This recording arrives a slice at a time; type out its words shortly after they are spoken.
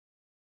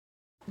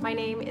My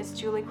name is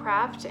Julie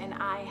Kraft and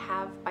I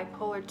have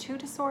bipolar 2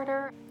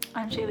 disorder.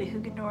 I'm Shaylee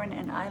Hugendorn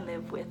and I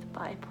live with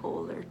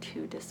bipolar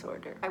 2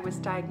 disorder. I was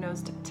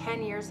diagnosed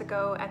 10 years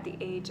ago at the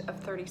age of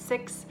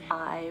 36.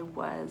 I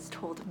was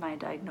told of my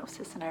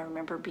diagnosis and I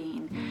remember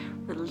being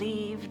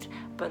relieved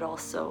but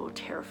also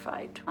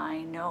terrified.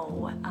 I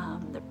know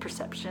the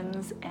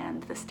perceptions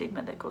and the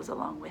stigma that goes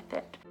along with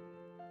it.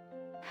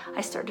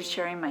 I started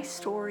sharing my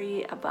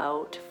story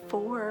about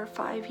 4 or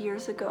 5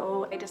 years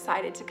ago. I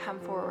decided to come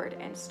forward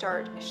and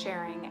start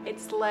sharing.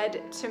 It's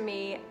led to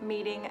me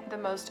meeting the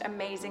most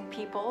amazing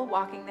people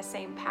walking the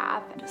same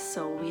path.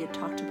 So we had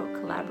talked about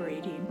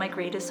collaborating. My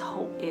greatest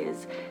hope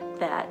is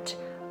that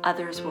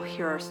others will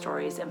hear our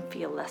stories and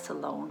feel less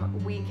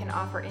alone. We can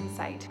offer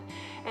insight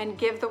and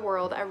give the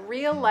world a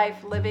real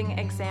life living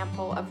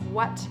example of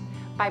what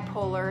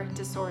bipolar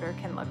disorder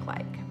can look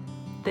like.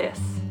 This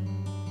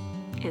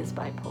is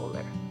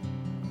bipolar.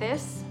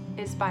 This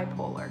is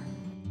bipolar.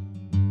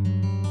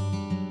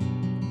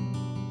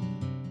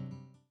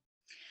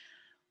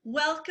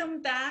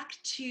 Welcome back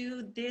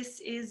to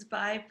This is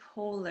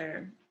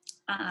Bipolar.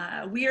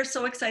 We are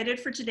so excited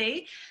for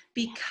today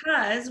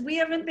because we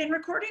haven't been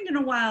recording in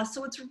a while,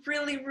 so it's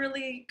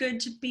really good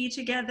to be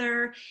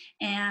together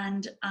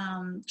and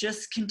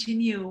just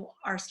continue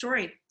our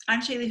story.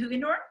 I'm Shaylee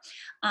Hugendorn.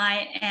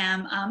 I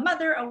am a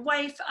mother, a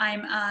wife,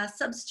 I'm a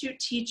substitute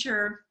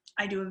teacher,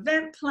 I do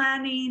event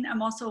planning.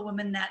 I'm also a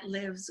woman that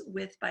lives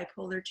with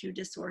bipolar 2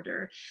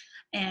 disorder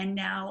and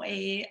now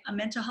a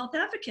mental health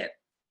advocate.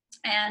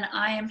 And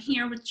I am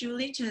here with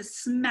Julie to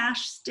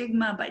smash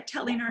stigma by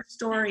telling our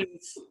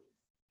stories.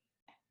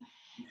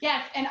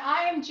 Yes, and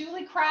I am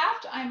Julie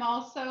Kraft. I'm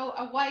also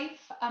a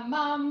wife, a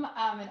mom,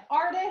 an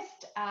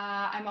artist.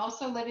 I'm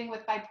also living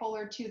with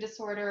bipolar 2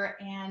 disorder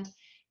and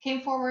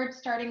came forward,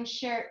 started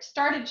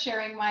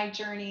sharing my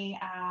journey,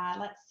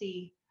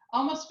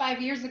 almost 5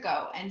 years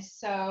ago. And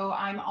so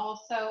I'm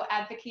also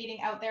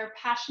advocating out there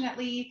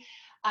passionately.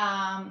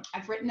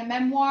 I've written a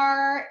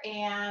memoir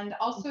and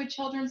also a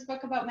children's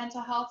book about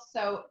mental health.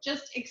 So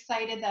just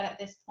excited that at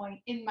this point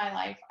in my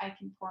life, I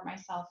can pour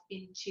myself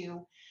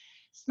into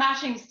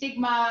smashing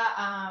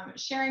stigma,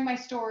 sharing my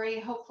story,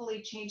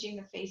 hopefully changing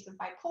the face of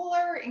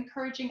bipolar,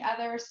 encouraging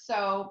others.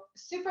 So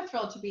super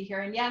thrilled to be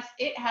here. And yes,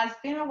 it has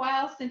been a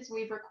while since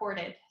we've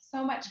recorded.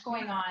 So much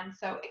going on.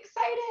 So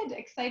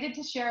excited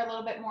to share a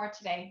little bit more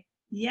today.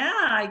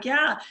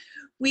 Yeah.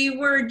 We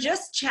were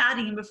just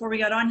chatting before we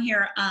got on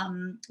here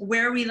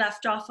where we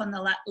left off on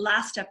the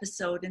last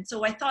episode. And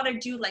so I thought I'd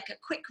do like a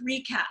quick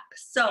recap.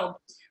 So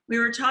we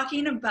were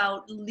talking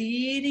about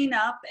leading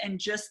up and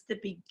just the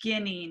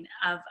beginning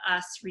of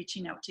us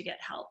reaching out to get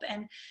help.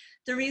 And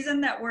the reason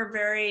that we're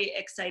very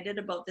excited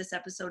about this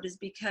episode is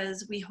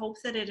because we hope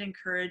that it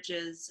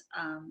encourages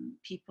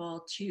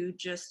people to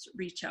just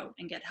reach out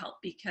and get help,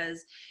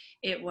 because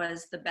it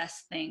was the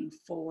best thing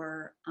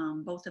for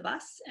both of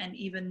us. And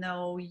even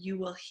though you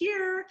will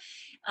hear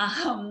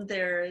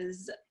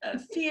there's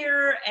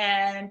fear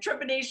and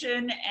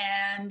trepidation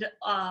and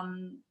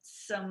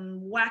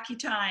some wacky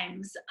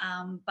times,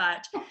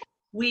 but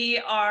we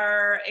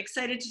are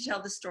excited to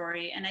tell the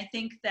story. And I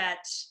think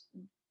that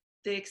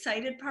the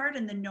excited part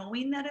and the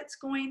knowing that it's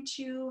going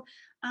to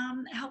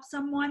help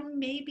someone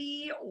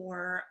maybe,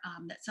 or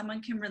that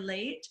someone can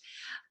relate,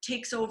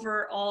 takes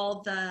over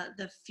all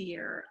the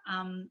fear.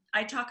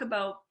 I talk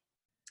about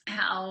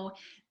how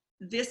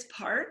this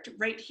part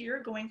right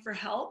here, going for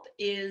help,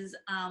 is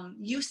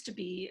used to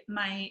be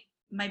my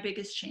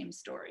biggest shame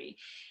story.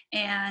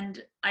 And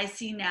I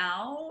see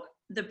now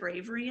the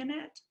bravery in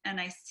it,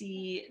 and I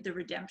see the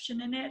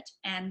redemption in it.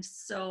 And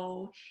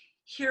so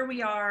here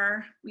we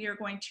are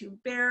going to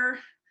bear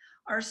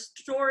our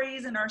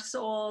stories and our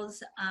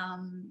souls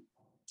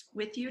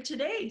with you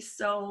today.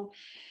 So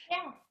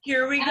yeah,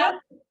 here we go.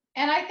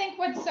 And I think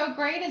what's so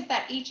great is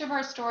that each of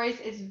our stories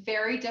is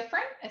very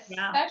different,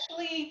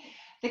 especially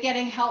the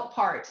getting help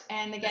part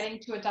and the getting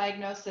to a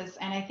diagnosis.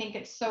 And I think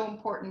it's so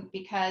important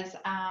because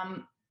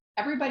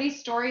everybody's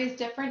story is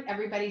different,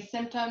 everybody's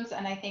symptoms,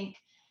 and I think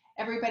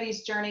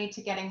everybody's journey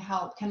to getting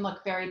help can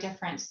look very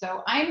different.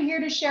 So I'm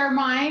here to share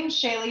mine.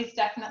 Shaylee's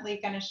definitely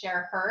going to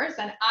share hers.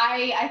 And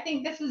I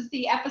think this is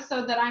the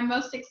episode that I'm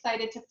most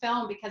excited to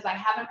film because I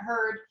haven't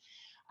heard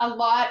a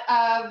lot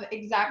of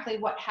exactly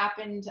what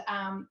happened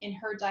in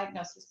her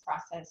diagnosis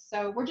process.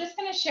 So we're just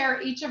going to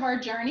share each of our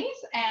journeys,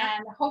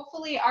 and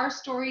hopefully our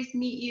stories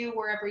meet you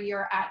wherever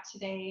you're at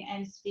today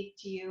and speak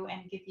to you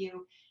and give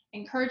you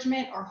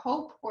encouragement or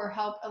hope or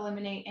help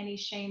eliminate any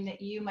shame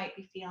that you might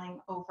be feeling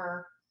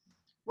over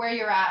where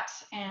you're at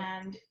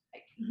and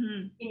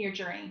in your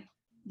journey.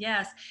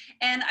 Yes.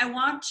 And I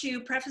want to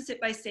preface it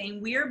by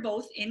saying we are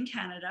both in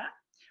Canada.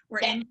 We're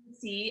in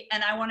BC,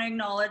 and I want to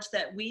acknowledge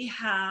that we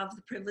have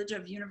the privilege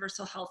of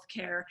universal health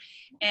care.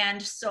 And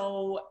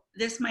so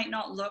this might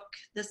not look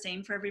the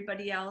same for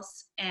everybody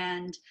else.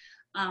 And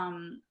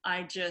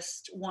I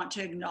just want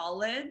to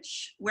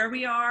acknowledge where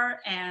we are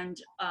and,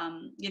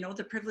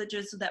 the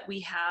privileges that we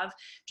have,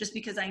 just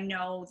because I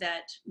know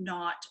that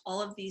not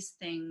all of these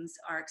things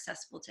are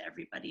accessible to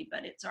everybody,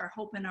 but it's our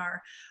hope and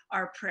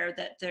our prayer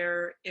that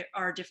there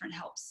are different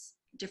helps,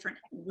 different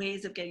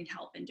ways of getting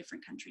help in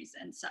different countries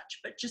and such.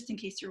 But just in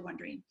case you're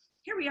wondering,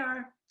 here we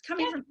are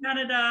coming from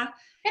Canada,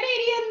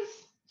 Canadians,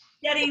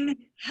 getting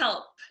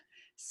help.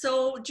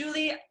 So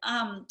Julie,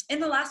 in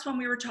the last one,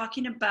 we were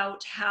talking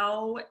about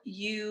how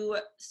you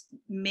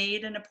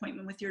made an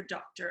appointment with your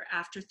doctor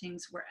after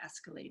things were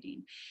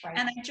escalating. right.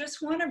 And I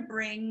just want to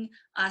bring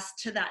us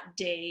to that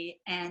day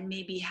and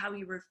maybe how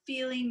you were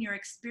feeling, your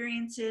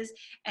experiences,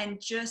 and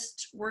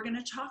just we're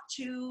going to talk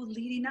to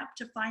leading up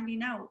to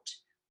finding out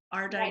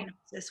our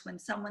diagnosis when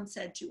someone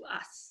said to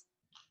us.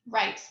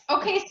 Right.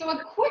 Okay, so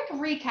a quick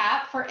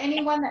recap for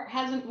anyone that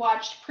hasn't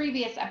watched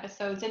previous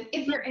episodes, and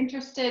if you're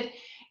interested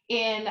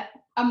in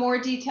a more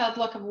detailed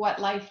look of what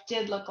life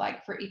did look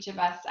like for each of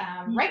us,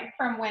 right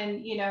from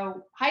when,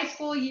 high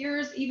school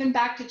years, even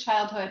back to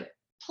childhood,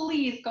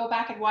 please go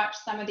back and watch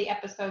some of the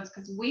episodes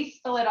because we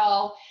spill it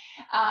all,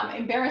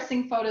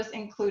 embarrassing photos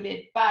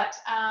included. But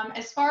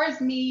as far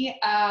as me,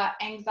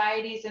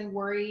 anxieties and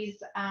worries,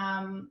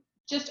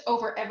 just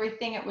over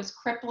everything. It was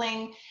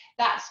crippling.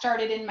 That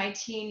started in my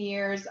teen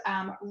years,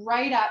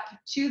 right up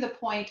to the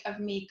point of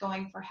me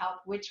going for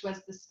help, which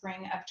was the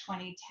spring of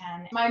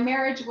 2010. My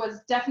marriage was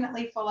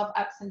definitely full of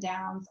ups and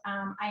downs.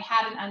 I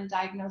had an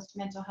undiagnosed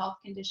mental health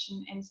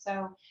condition, and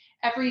so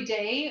every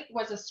day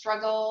was a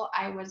struggle.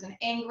 I was an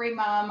angry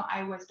mom.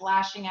 I was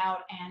lashing out,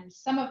 and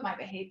some of my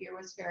behavior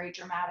was very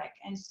dramatic.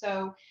 And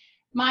so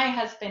my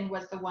husband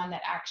was the one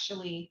that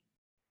actually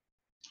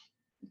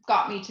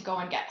got me to go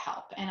and get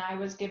help. And I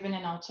was given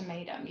an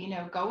ultimatum,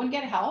 go and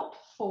get help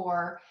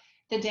for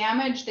the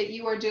damage that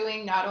you are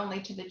doing, not only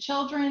to the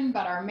children,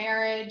 but our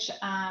marriage.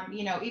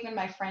 Even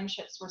my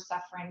friendships were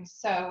suffering.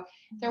 So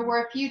there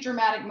were a few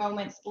dramatic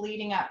moments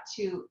leading up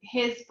to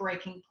his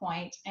breaking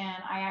point.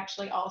 And I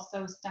actually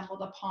also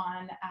stumbled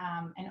upon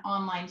an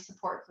online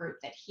support group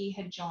that he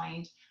had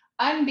joined,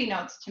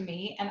 unbeknownst to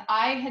me, and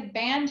I had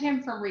banned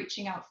him from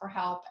reaching out for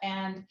help.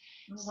 And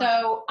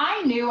so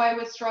I knew I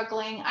was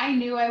struggling. I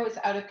knew I was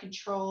out of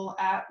control,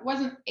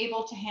 wasn't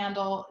able to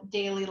handle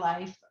daily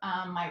life.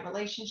 My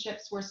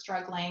relationships were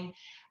struggling,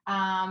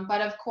 but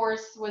of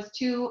course was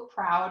too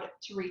proud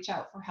to reach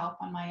out for help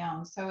on my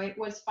own. So it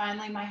was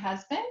finally my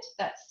husband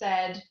that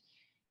said,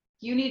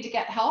 you need to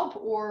get help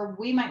or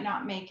we might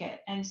not make it.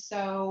 And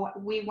so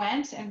we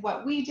went, and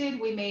what we did,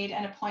 we made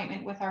an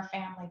appointment with our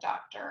family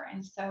doctor.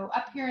 And so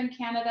up here in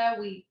Canada,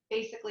 we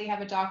basically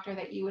have a doctor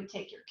that you would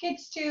take your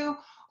kids to,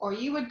 or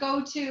you would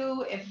go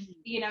to if,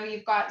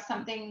 you've got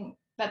something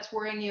that's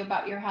worrying you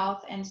about your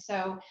health. And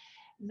so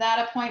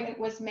that appointment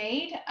was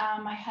made.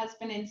 My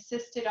husband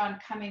insisted on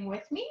coming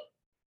with me.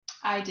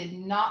 I did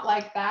not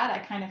like that. I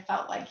kind of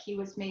felt like he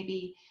was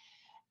maybe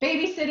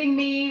babysitting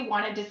me,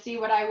 wanted to see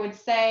what I would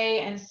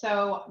say. And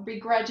so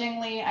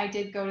begrudgingly, I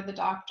did go to the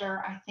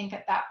doctor. I think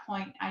at that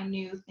point, I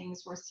knew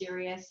things were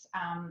serious.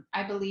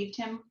 I believed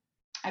him.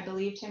 I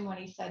believed him when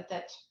he said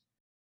that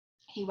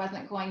he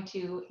wasn't going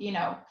to,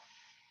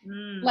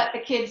 let the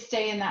kids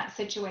stay in that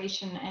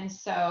situation. And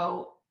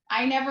so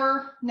I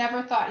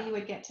never thought he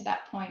would get to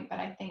that point, but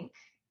I think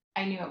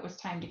I knew it was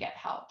time to get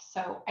help.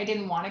 So I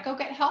didn't want to go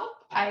get help.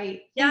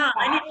 I have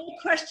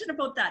a question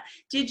about that.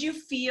 Did you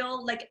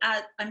feel like,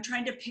 I'm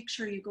trying to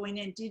picture you going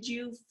in, did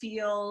you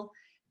feel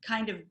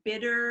kind of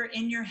bitter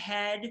in your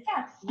head?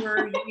 Yes.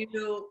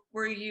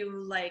 Were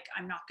you like,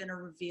 I'm not going to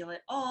reveal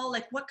it all?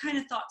 Like, what kind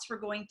of thoughts were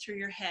going through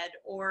your head?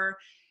 Or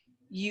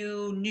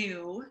you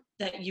knew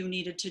that you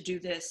needed to do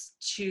this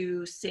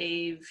to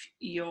save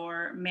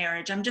your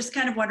marriage? I'm just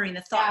kind of wondering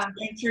the thoughts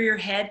going through your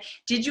head.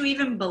 Did you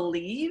even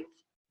believe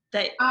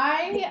that?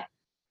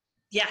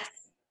 Yes.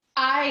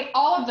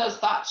 All of those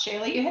thoughts,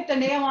 Shayla, you hit the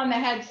nail on the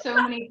head so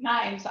many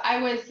times.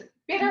 I was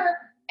bitter,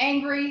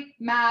 angry,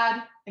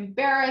 mad,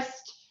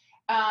 embarrassed,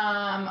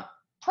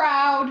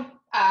 proud,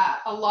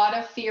 a lot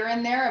of fear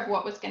in there of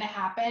what was going to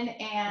happen.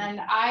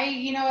 And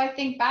I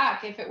think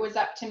back, if it was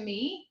up to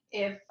me,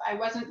 if I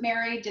wasn't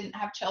married, didn't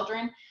have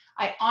children,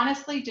 I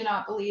honestly do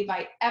not believe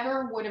I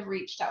ever would have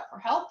reached out for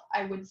help.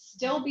 I would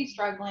still be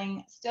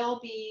struggling, still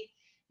be,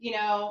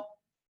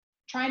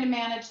 trying to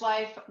manage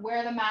life,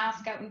 wear the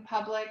mask out in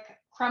public,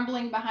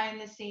 crumbling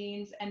behind the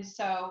scenes. And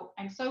so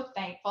I'm so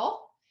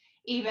thankful,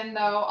 even though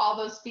all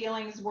those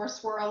feelings were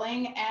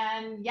swirling.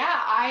 And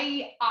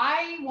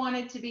I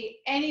wanted to be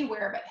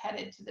anywhere but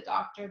headed to the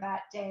doctor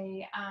that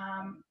day,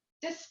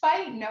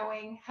 despite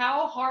knowing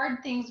how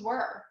hard things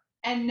were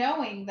and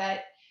knowing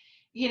that,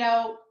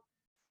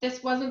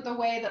 this wasn't the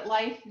way that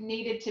life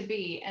needed to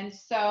be. And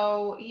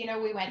so,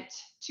 we went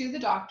to the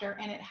doctor,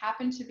 and it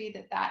happened to be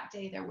that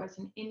day there was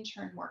an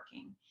intern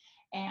working.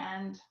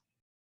 And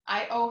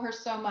I owe her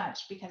so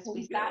much because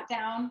we sat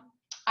down.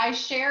 I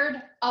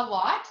shared a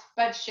lot,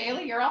 but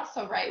Shayla, you're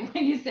also right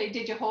when you say,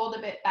 did you hold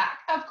a bit back?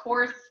 Of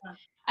course,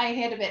 I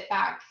hid a bit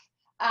back.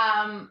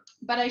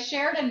 But I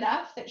shared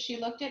enough that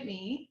she looked at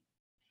me,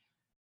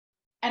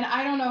 and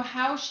I don't know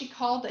how she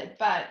called it,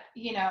 but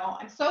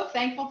I'm so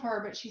thankful for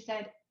her. But she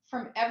said,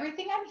 from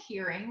everything I'm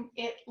hearing,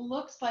 it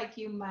looks like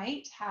you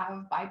might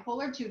have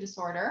bipolar 2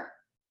 disorder.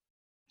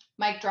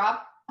 Mic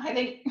drop. I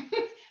think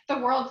the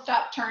world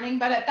stopped turning.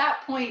 But at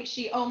that point,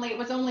 it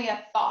was only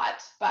a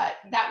thought, but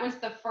that was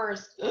the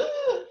first.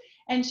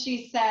 And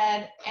she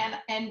said,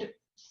 and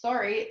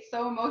sorry, it's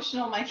so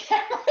emotional, my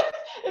camera.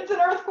 It's an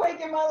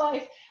earthquake in my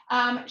life.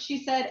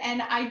 She said,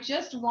 and I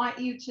just want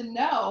you to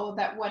know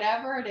that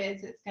whatever it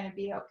is, it's going to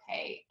be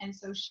okay. And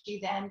so she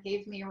then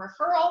gave me a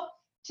referral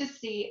to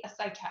see a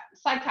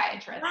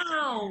psychiatrist.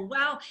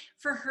 Wow.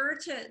 For her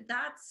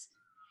that's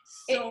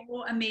so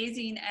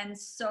amazing and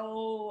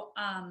so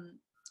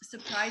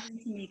surprising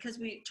to me, because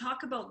we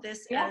talk about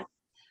this as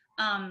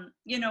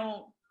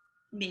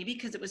maybe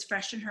because it was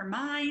fresh in her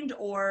mind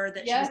or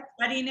that she was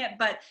studying it,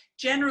 but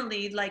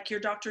generally, like, your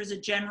doctor is a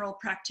general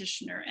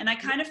practitioner. And I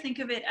kind of think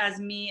of it as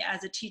me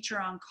as a teacher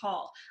on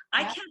call.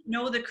 I can't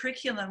know the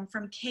curriculum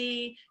from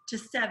K to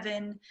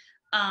 7,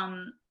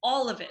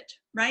 all of it,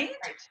 right?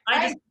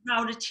 I just know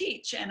how to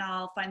teach, and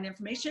I'll find the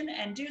information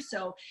and do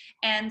so.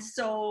 And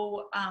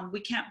so we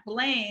can't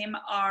blame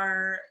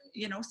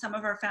some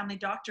of our family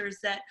doctors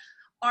that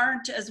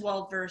aren't as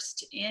well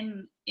versed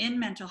in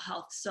mental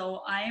health.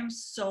 So I am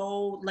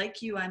so,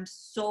 like you, I'm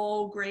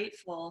so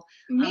grateful.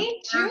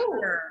 Me too.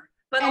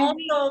 But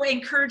also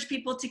encourage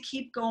people to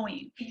keep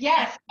going.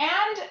 Yes,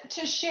 and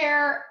to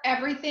share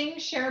everything,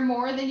 share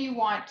more than you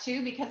want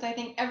to, because I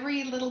think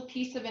every little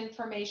piece of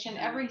information,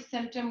 every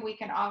symptom we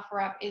can offer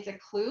up is a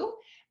clue.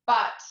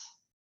 But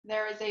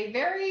there is a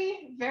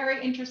very,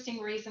 very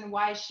interesting reason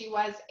why she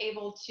was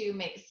able to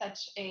make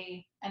such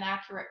an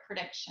accurate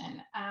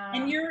prediction.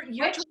 And you're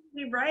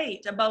totally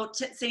right about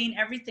saying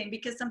everything,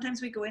 because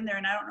sometimes we go in there,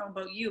 and I don't know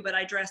about you, but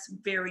I dress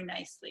very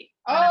nicely.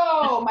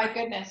 Oh my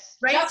goodness.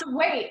 Right? Just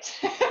wait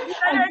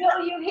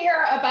until you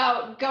hear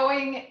about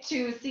going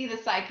to see the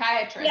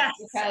psychiatrist. Yes,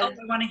 I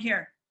want to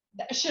hear.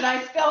 Should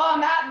I spill on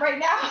that right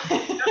now?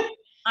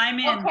 I'm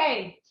in.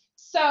 Okay,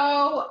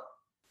 so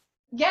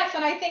yes,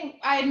 and I think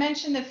I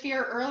mentioned the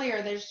fear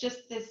earlier. There's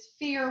just this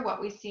fear,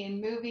 what we see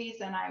in movies,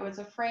 and I was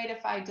afraid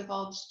if I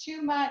divulged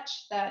too much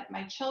that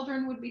my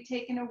children would be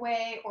taken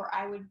away, or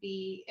I would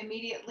be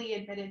immediately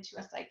admitted to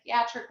a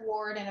psychiatric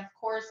ward. And of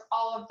course,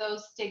 all of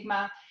those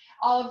stigma,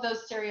 all of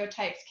those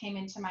stereotypes came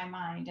into my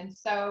mind. And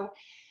so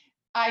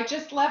I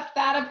just left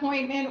that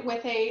appointment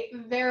with a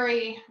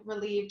very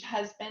relieved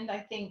husband. I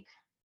think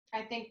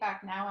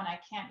back now, and I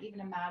can't even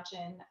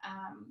imagine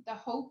the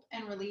hope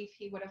and relief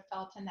he would have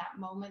felt in that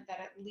moment, that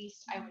at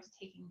least I was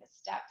taking the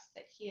steps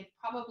that he had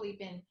probably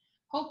been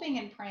hoping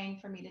and praying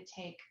for me to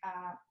take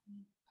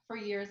for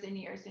years and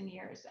years and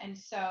years. And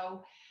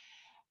so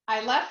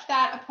I left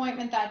that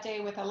appointment that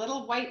day with a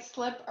little white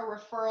slip, a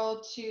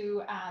referral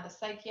to the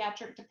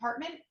psychiatric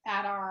department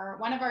at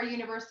one of our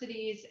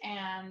universities,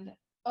 and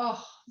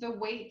the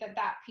weight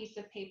that piece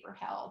of paper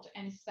held.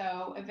 And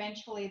so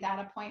eventually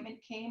that appointment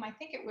came. I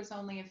think it was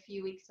only a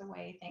few weeks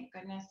away. Thank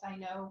goodness. I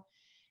know,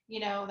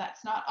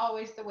 that's not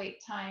always the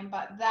wait time,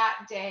 but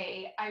that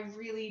day I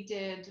really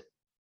did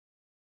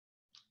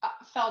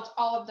felt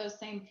all of those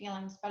same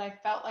feelings, but I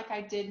felt like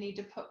I did need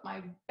to put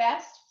my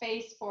best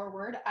face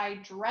forward. I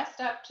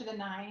dressed up to the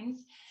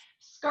nines,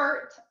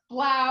 skirt,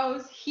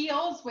 blouse,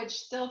 heels, which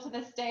still to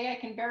this day I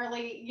can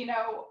barely,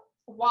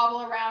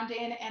 wobble around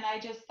in. And I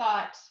just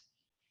thought,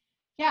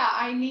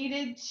 I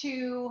needed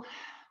to,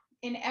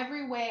 in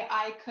every way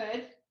I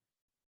could,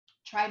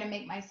 try to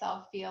make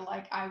myself feel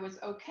like I was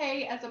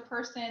okay as a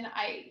person.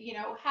 I,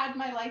 had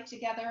my life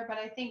together, but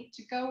I think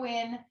to go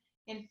in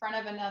front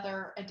of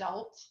another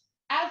adult,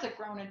 as a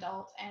grown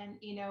adult, and,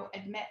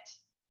 admit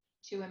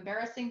to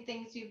embarrassing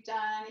things you've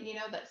done,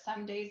 that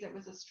some days it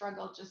was a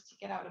struggle just to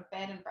get out of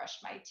bed and brush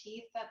my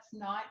teeth. That's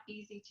not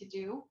easy to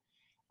do.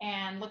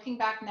 And looking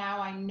back now,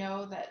 I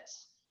know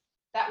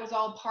that was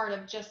all part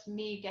of just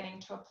me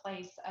getting to a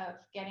place of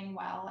getting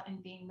well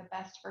and being the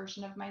best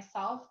version of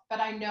myself.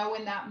 But I know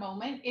in that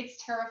moment,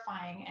 it's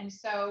terrifying. And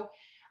so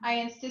I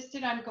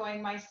insisted on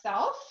going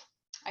myself.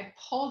 I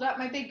pulled up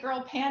my big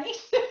girl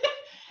panties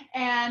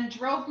and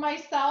drove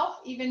myself.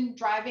 Even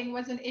driving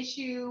was an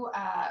issue,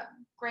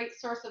 great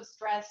source of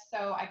stress.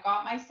 So I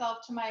got myself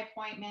to my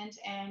appointment,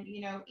 and,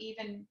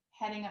 even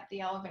heading up the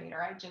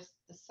elevator,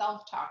 the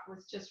self-talk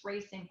was just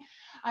racing.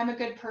 I'm a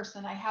good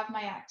person. I have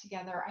my act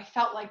together. I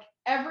felt like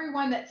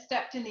everyone that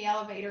stepped in the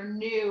elevator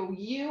knew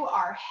you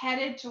are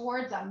headed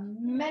towards a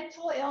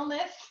mental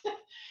illness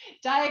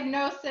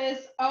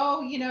diagnosis.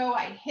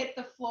 I hit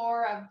the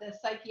floor of the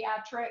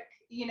psychiatric,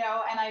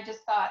 and I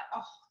just thought,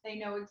 they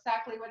know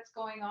exactly what's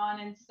going on.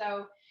 And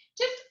so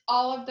just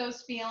all of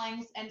those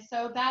feelings. And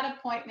so that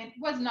appointment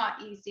was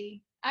not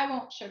easy. I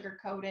won't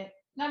sugarcoat it.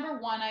 Number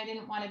one, I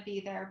didn't want to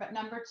be there. But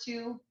number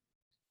two,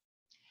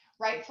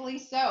 rightfully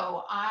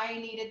so, I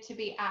needed to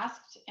be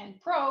asked and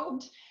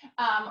probed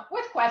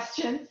with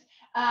questions.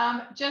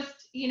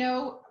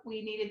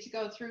 We needed to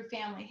go through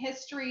family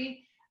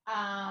history.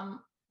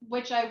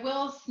 which I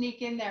will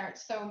sneak in there.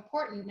 It's so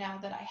important now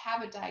that I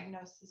have a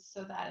diagnosis,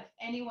 so that if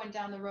anyone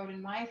down the road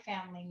in my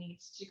family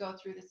needs to go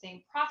through the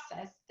same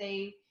process,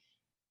 they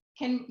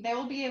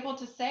will be able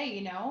to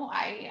say,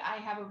 I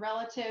have a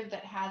relative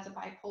that has a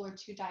bipolar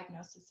 2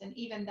 diagnosis. And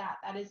even that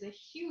is a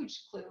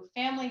huge clue.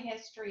 Family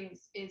history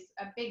is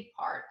a big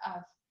part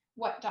of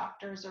what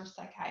doctors or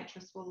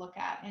psychiatrists will look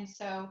at. And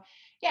so,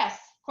 yes,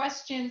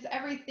 questions,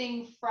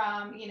 everything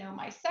from,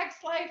 my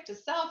sex life to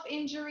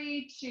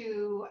self-injury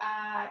to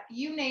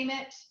you name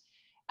it.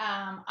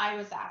 I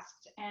was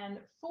asked, and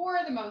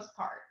for the most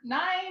part,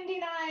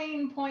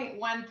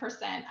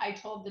 99.1%, I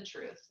told the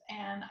truth.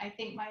 And I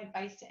think my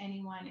advice to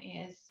anyone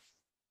is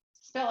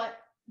spill it.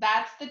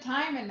 That's the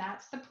time and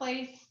that's the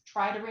place.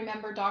 Try to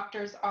remember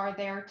doctors are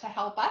there to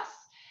help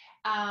us.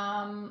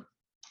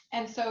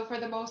 And so for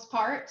the most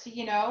part,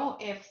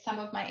 if some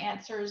of my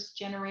answers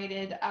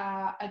generated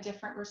a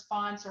different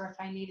response, or if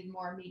I needed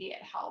more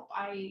immediate help,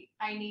 I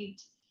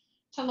need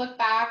to look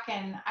back,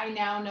 and I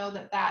now know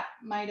that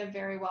might have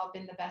very well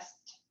been the best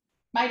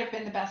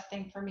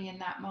thing for me in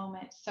that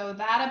moment. So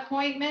that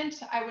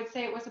appointment, I would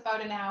say it was about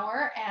an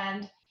hour.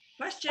 And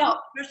Question.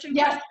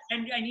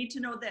 And I need to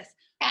know this.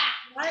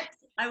 What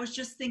I was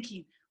just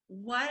thinking,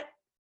 what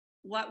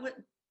would,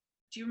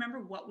 do you remember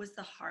what was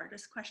the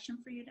hardest question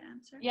for you to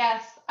answer?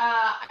 Yes,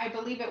 I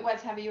believe it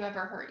was, have you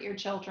ever hurt your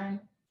children?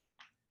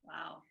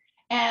 Wow.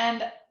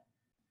 And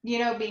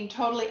being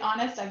totally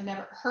honest, I've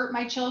never hurt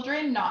my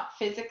children, not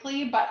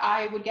physically, but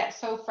I would get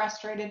so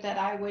frustrated that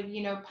I would,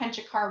 punch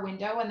a car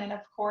window, and then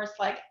of course,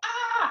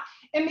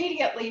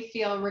 immediately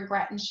feel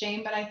regret and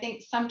shame. But I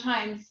think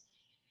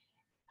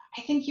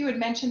you had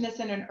mentioned this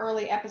in an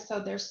early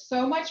episode, there's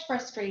so much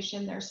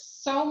frustration, there's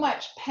so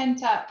much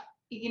pent up,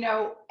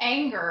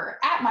 anger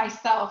at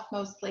myself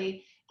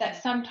mostly,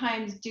 that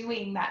sometimes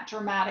doing that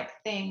dramatic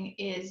thing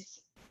is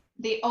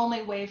the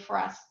only way for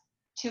us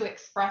to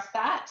express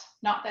that.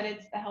 Not that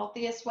it's the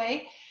healthiest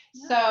way.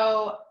 Yeah.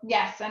 So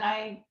yes, and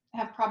I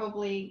have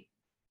probably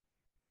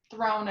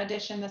thrown a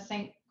dish in the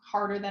sink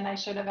harder than I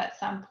should have at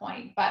some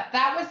point, but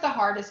that was the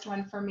hardest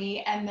one for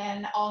me. And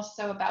then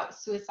also about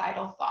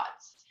suicidal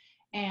thoughts.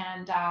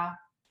 And I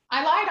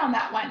lied on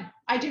that one.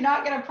 I do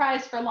not get a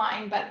prize for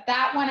lying, but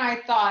that one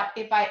I thought,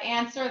 if I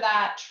answer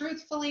that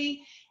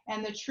truthfully,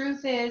 and the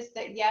truth is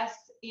that yes,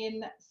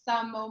 in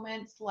some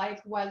moments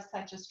life was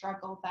such a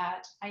struggle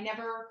that I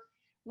never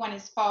went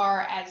as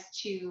far as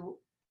to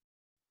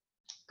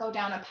go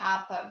down a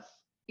path of,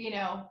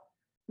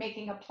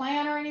 making a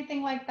plan or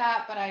anything like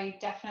that. But I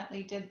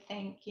definitely did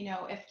think,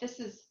 if this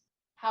is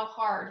how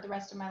hard the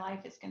rest of my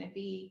life is going to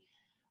be,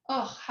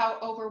 how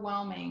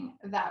overwhelming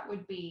that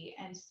would be.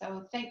 And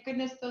so thank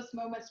goodness those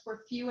moments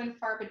were few and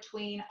far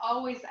between,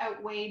 always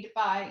outweighed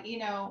by,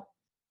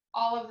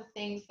 all of the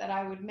things that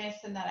I would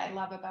miss and that I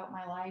love about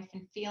my life.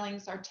 And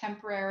feelings are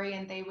temporary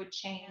and they would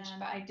change.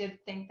 But I did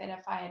think that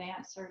if I had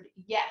answered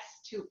yes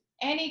to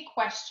any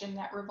question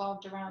that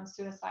revolved around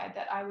suicide,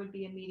 that I would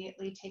be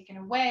immediately taken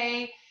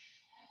away.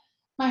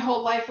 My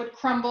whole life would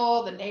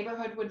crumble. The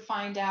neighborhood would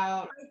find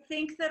out. I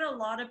think that a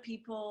lot of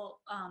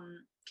people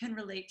can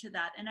relate to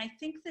that. And I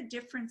think the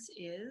difference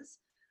is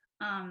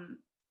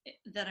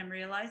that I'm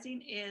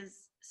realizing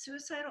is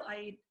suicidal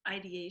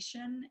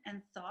ideation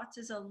and thoughts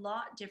is a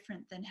lot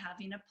different than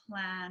having a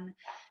plan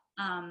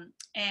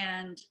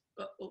and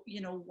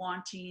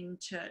wanting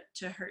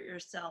to hurt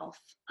yourself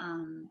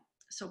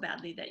so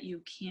badly that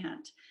you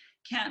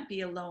can't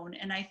be alone.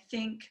 And I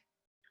think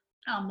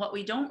what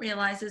we don't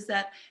realize is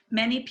that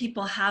many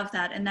people have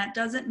that, and that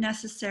doesn't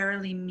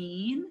necessarily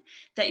mean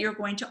that you're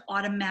going to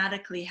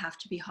automatically have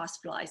to be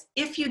hospitalized.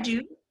 If you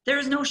do, there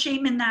is no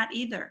shame in that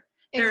either.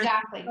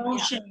 Exactly. There's no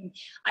shame.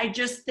 I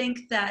just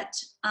think that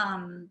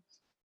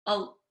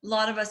a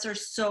lot of us are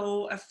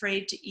so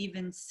afraid to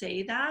even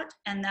say that,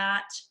 and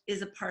that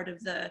is a part of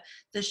the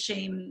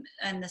shame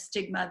and the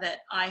stigma that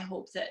I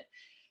hope that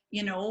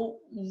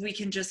we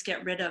can just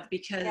get rid of,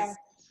 because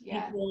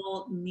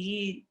people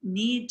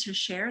need to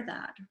share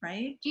that,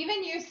 right?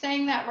 Even you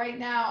saying that right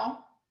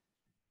now,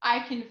 I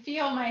can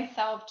feel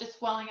myself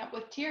just welling up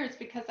with tears,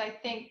 because I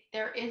think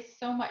there is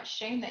so much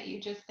shame that you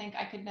just think,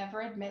 I could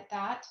never admit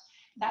that.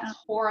 That's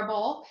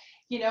horrible,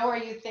 or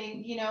you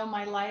think,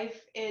 my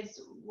life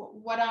is,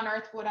 what on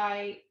earth would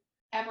I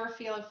ever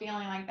feel a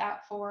feeling like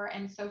that for?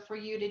 And so for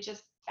you to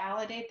just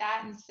validate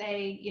that and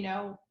say,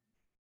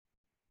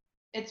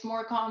 it's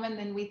more common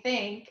than we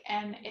think,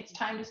 and it's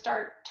time to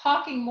start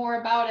talking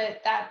more about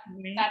it,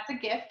 that's a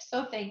gift.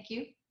 So thank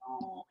you.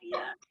 Oh,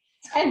 yeah.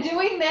 And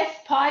doing this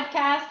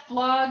podcast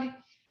blog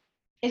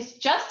is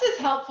just as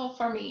helpful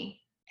for me.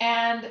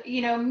 And,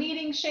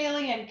 meeting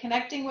Shaylee and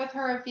connecting with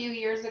her a few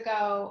years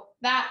ago,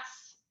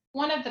 that's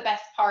one of the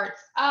best parts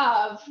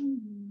of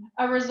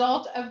a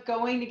result of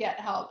going to get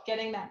help,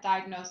 getting that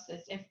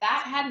diagnosis. If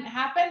that hadn't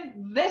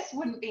happened, this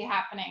wouldn't be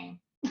happening.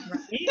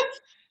 Right.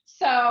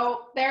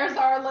 So there's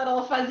our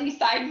little fuzzy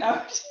side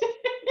note.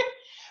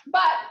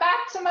 But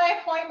back to my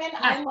appointment,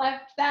 I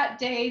left that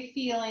day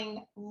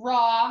feeling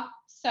raw.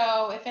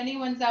 So if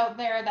anyone's out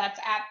there that's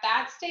at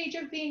that stage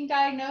of being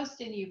diagnosed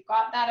and you've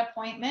got that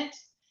appointment,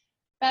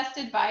 best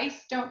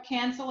advice, don't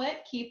cancel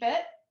it, keep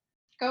it.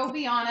 Go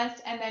be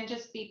honest, and then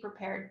just be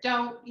prepared.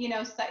 Don't,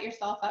 set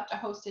yourself up to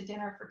host a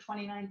dinner for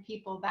 29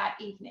 people that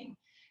evening.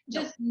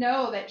 Just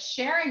know that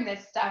sharing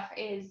this stuff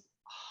is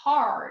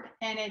hard,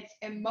 and it's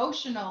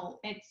emotional,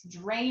 it's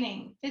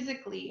draining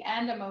physically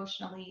and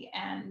emotionally.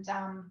 And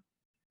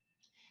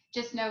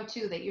just know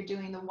too that you're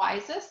doing the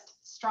wisest,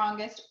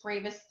 strongest,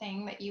 bravest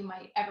thing that you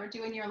might ever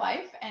do in your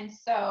life. And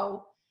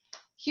so,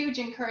 huge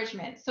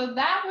encouragement. So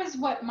that was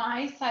what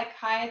my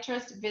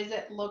psychiatrist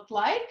visit looked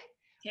like.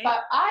 Okay.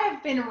 But I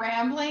have been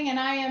rambling, and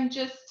I am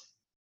just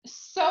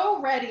so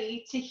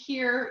ready to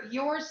hear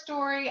your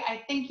story.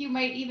 I think you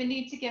might even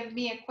need to give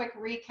me a quick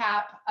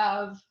recap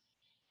of,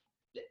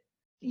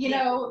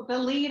 the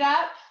lead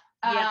up,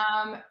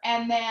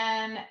 and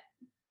then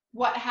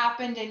what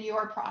happened in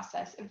your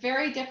process.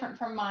 Very different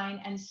from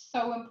mine, and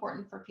so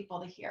important for people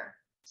to hear.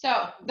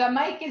 So the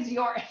mic is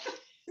yours.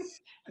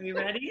 Are you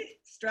ready?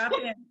 Strap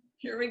in.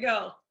 Here we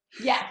go.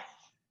 Yes.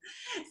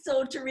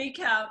 So to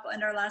recap,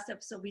 in our last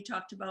episode, we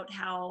talked about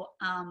how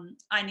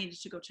I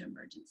needed to go to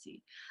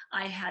emergency.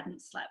 I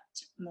hadn't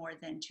slept more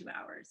than 2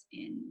 hours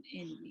in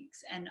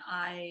weeks, and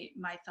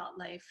my thought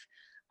life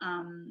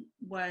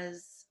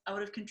was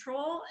out of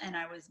control, and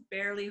I was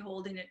barely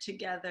holding it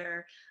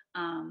together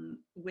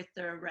with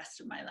the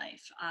rest of my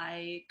life.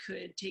 I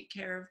could take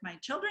care of my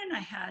children. I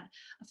had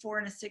a 4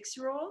 and a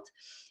 6-year-old,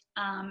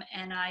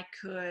 and I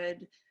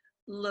could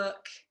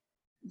look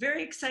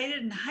very excited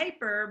and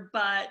hyper,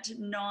 but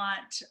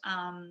not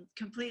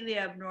completely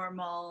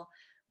abnormal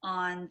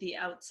on the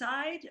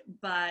outside,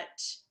 but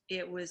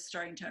it was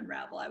starting to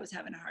unravel. I was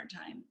having a hard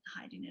time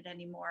hiding it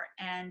anymore.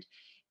 And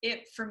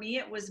for me,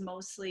 it was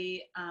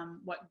mostly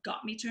what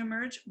got me to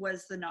emerge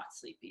was the not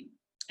sleeping.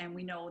 And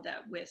we know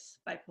that with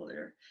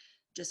bipolar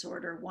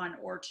disorder 1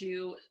 or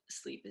 2,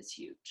 sleep is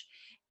huge.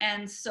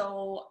 And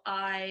so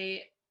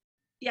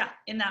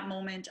in that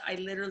moment, I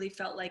literally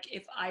felt like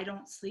if I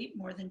don't sleep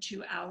more than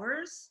 2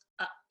 hours,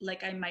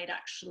 like I might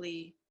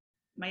actually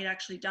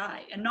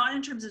die. And not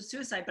in terms of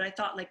suicide, but I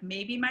thought like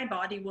maybe my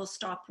body will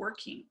stop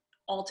working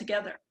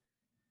altogether,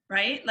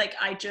 right? Like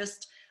I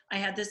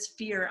had this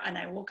fear, and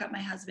I woke up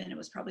my husband. It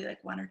was probably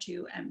like 1 or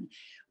 2, and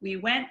we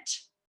went,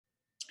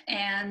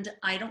 and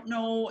I don't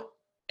know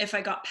if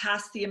I got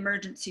past the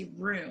emergency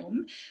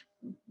room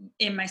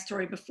in my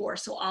story before,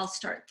 so I'll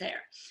start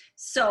there.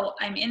 So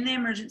I'm in the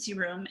emergency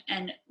room,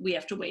 and we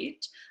have to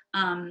wait,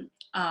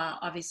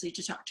 obviously,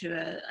 to talk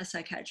to a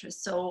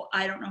psychiatrist. So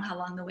I don't know how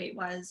long the wait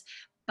was,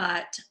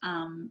 but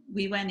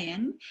we went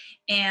in,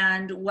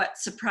 and what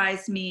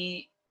surprised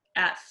me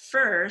at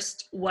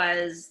first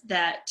was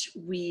that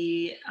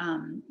we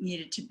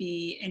needed to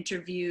be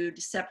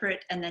interviewed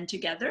separate and then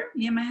together,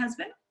 me and my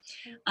husband.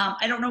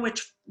 I don't know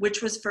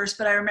which was first,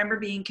 but I remember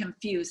being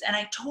confused, and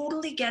I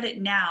totally get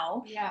it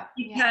now.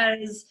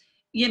 Because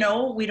we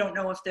don't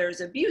know if there's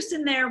abuse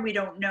in there. We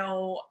don't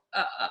know.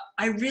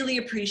 I really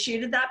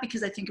appreciated that,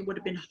 because I think it would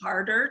have been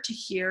harder to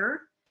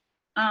hear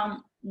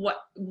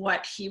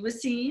what he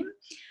was seeing,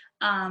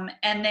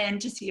 and then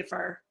to see if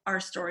our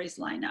stories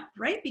line up,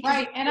 right?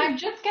 Right, and I'm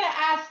just going to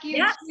ask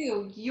you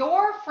too,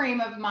 your frame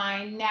of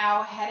mind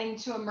now heading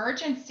to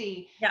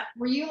emergency. Yeah.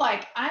 Were you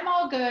like, I'm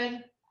all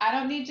good, I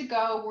don't need to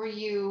go? Were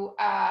you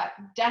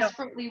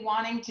desperately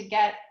wanting to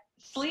get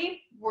sleep?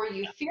 Were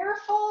you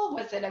fearful?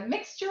 Was it a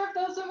mixture of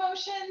those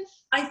emotions?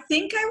 I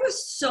think I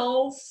was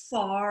so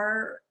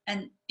far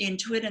and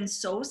into it and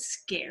so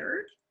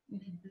scared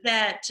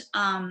that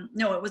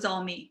no, it was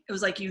all me. It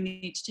was like, you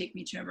need to take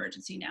me to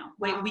emergency now.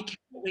 Wait, we can't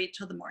wait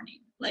till the morning.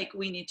 Like,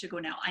 we need to go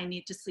now. I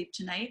need to sleep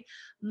tonight.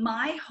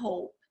 My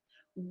hope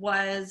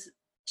was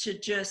to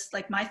just,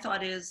 like, my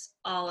thought is,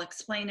 I'll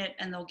explain it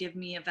and they'll give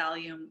me a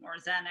Valium or a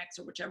Xanax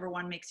or whichever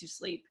one makes you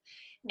sleep.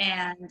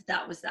 And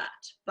that was that.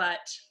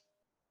 But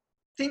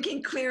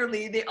thinking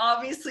clearly, they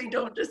obviously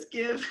don't just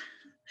give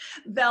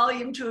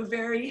Valium to a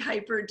very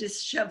hyper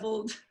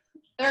disheveled.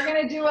 They're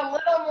going to do a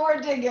little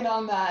more digging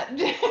on that.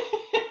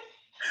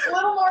 A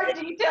little more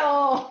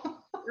detail.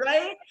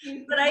 Right?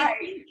 But I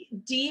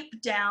think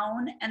deep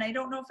down, and I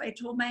don't know if I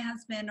told my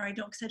husband, or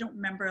because I don't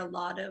remember a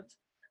lot of,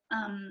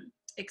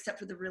 except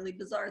for the really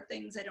bizarre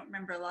things, I don't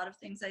remember a lot of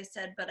things I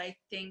said, but I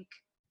think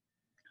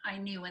I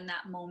knew in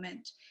that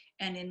moment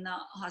and in the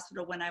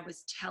hospital when I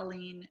was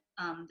telling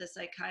the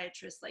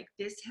psychiatrist, like,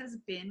 this has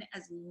been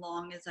as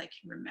long as I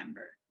can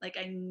remember. Like,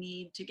 I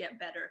need to get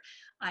better.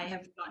 I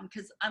have gone,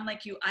 because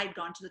unlike you, I'd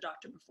gone to the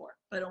doctor before,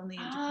 but only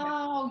in Japan.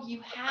 Oh,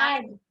 you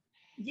had.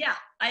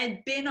 I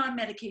had been on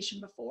medication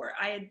before.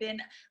 I had been,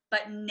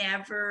 but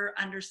never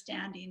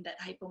understanding that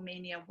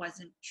hypomania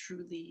wasn't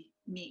truly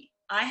me.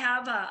 I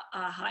have a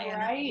high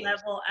energy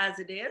level as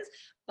it is,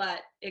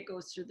 but it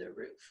goes through the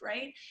roof,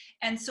 right?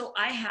 And so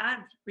I had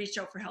reached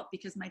out for help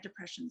because my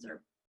depressions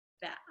are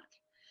bad.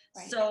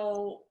 Right.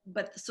 So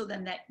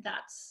then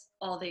that's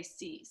all they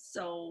see.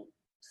 So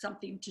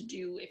something to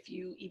do if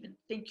you even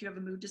think you have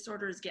a mood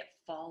disorder is get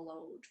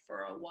followed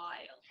for a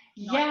while.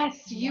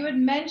 Yes, you had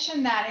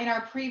mentioned that in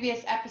our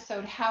previous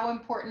episode, how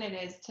important it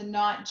is to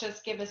not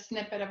just give a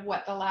snippet of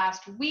what the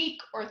last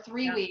week or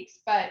 3 weeks,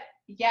 but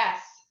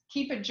yes,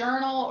 keep a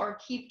journal or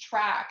keep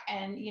track.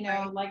 And,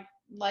 Right.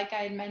 like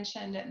I had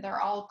mentioned,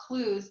 they're all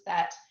clues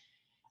that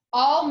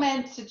all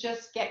meant to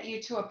just get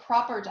you to a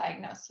proper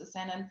diagnosis.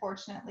 And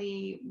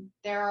unfortunately,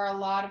 there are a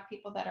lot of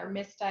people that are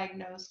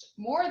misdiagnosed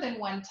more than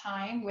one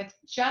time with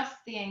just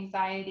the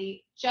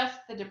anxiety,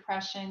 just the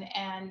depression.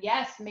 And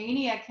yes,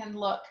 mania can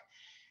look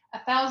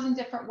 1,000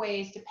 different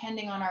ways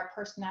depending on our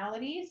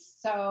personalities.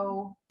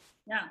 So,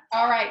 Yeah.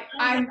 all right,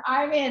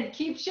 I'm in.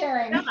 Keep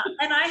sharing. Yeah,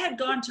 and I had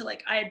gone to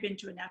I had been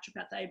to a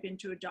naturopath, I had been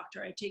to a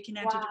doctor, I had taken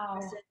Wow.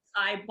 antidepressants,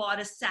 I bought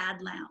a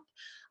sad lamp,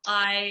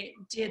 I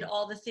did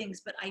all the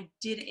things, but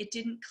it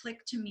didn't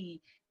click to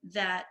me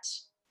that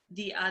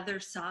the other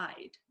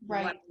side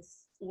Right.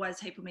 was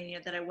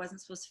hypomania, that I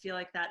wasn't supposed to feel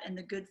like that, and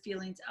the good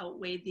feelings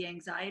outweighed the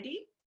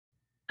anxiety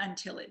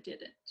until it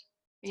didn't.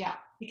 Yeah.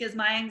 Because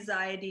my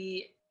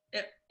anxiety,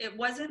 it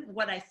wasn't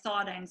what I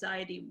thought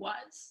anxiety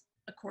was,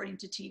 according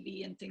to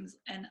TV and things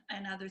and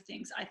other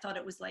things. I thought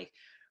it was like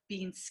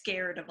being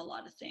scared of a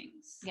lot of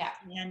things. Yeah.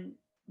 And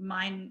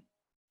mine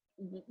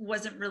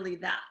wasn't really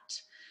that.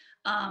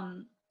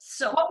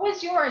 So what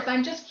was yours?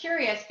 I'm just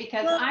curious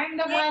because I'm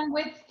the one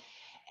with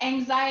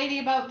anxiety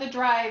about the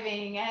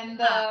driving and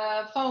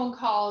the phone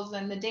calls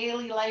and the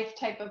daily life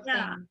type of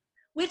thing.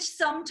 Which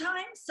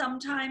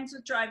sometimes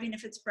with driving,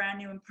 if it's brand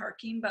new and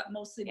parking, but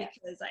mostly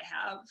because I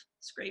have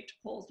scraped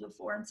poles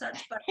before and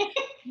such, but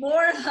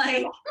more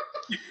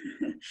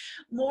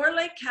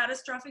like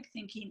catastrophic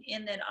thinking,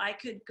 in that I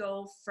could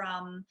go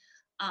from,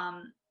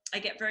 I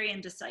get very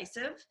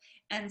indecisive.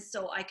 And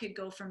so I could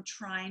go from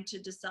trying to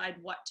decide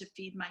what to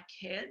feed my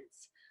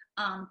kids,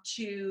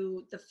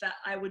 to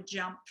I would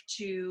jump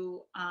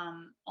to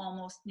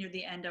almost near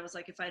the end. I was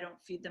like, if I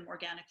don't feed them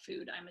organic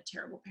food, I'm a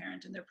terrible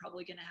parent and they're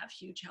probably going to have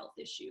huge health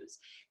issues.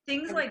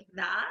 Things like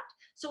that.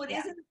 So it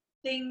isn't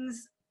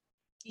things,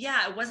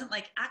 it wasn't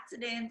like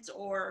accidents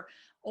or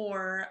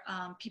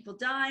people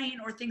dying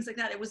or things like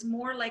that. It was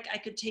more like I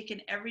could take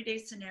an everyday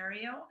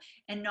scenario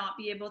and not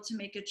be able to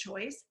make a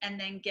choice, and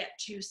then get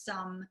to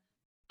some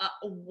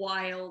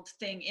wild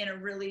thing in a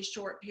really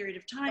short period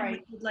of time,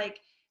 which would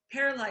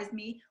paralyze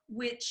me,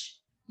 which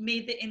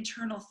made the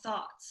internal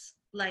thoughts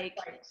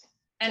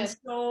and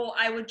so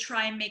I would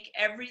try and make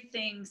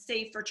everything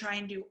safe, or try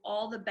and do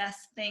all the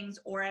best things,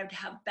 or I would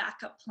have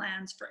backup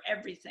plans for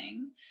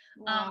everything.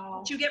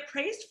 Which you get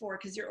praised for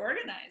because you're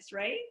organized,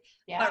 right?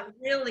 But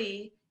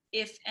really,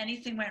 if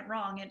anything went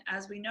wrong, and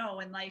as we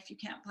know in life, you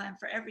can't plan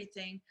for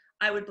everything,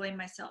 I would blame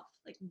myself.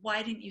 Like,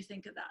 why didn't you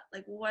think of that?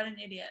 Like, what an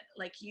idiot.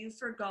 Like, you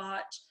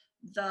forgot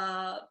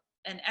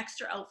an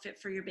extra outfit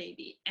for your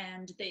baby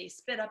and they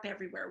spit up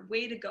everywhere.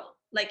 Way to go.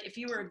 Like, if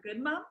you were a good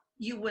mom,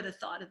 you would have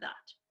thought of that.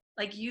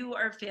 Like, you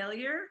are a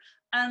failure.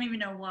 I don't even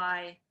know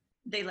why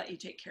they let you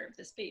take care of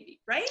this baby,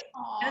 right?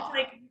 And it's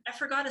like, I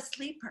forgot a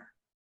sleeper.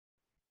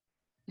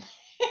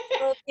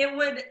 So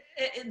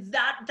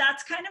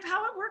that's kind of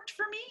how it worked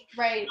for me.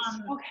 Right.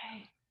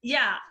 Okay.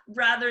 Yeah.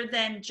 Rather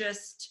than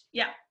just,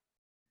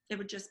 it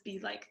would just be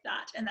like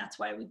that. And that's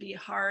why it would be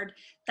hard.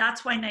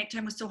 That's why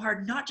nighttime was so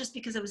hard, not just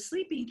because I was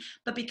sleeping,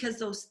 but because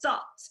those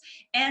thoughts,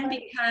 and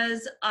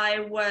because I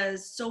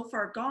was so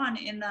far gone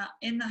in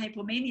the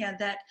hypomania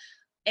that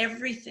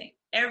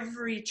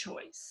every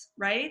choice,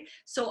 right?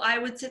 So I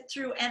would sit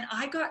through, and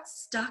I got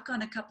stuck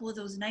on a couple of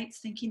those nights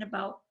thinking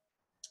about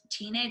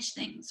teenage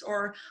things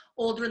or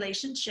old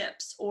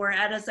relationships, or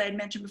as I had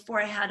mentioned before,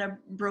 I had a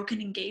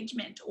broken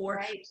engagement,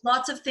 or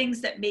lots of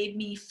things that made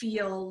me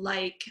feel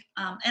like,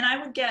 and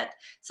I would get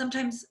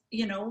sometimes,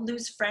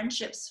 lose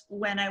friendships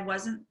when I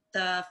wasn't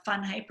the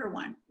fun hyper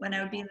one. When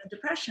I would be in the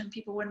depression,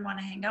 people wouldn't want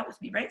to hang out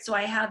with me, right? So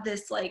I have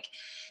this like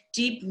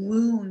deep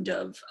wound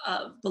of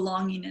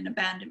belonging and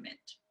abandonment,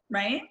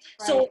 right?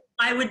 So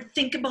I would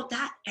think about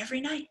that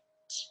every night,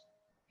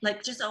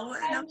 like just over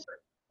and over.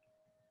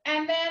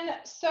 And then,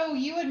 so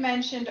you had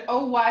mentioned,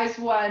 oh, wise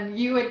one,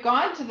 you had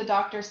gone to the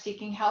doctor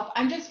seeking help.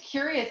 I'm just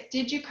curious,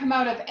 did you come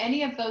out of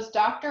any of those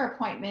doctor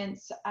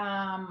appointments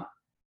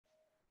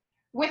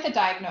with a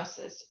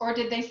diagnosis, or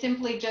did they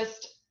simply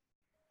just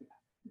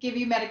give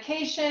you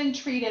medication,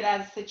 treat it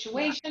as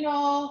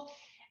situational?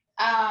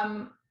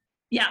 I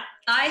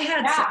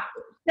had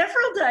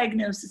several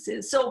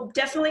diagnoses. So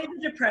definitely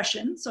the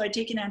depression. So I'd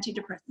taken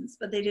antidepressants,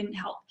 but they didn't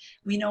help.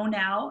 We know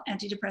now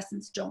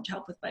antidepressants don't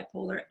help with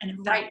bipolar, and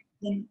in fact,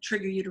 can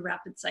trigger you to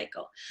rapid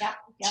cycle.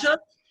 Took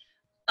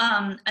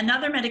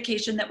another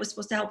medication that was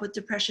supposed to help with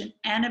depression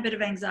and a bit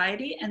of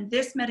anxiety, and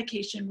this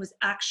medication was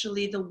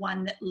actually the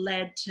one that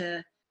led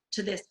to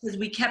this, because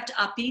we kept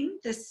upping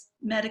this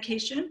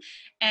medication,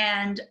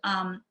 and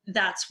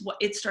that's what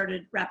it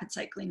started, rapid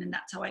cycling, and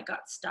that's how I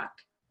got stuck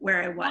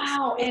where I was.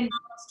 Wow. And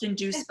almost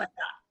induced by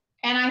that.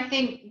 And I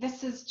think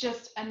this is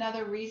just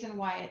another reason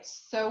why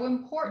it's so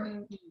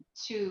important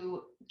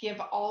to give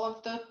all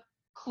of the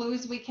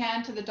clues we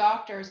can to the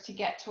doctors to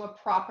get to a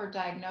proper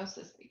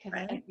diagnosis, because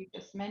as you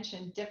just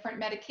mentioned,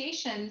 different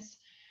medications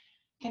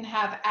can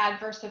have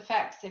adverse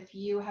effects. If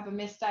you have a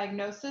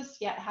misdiagnosis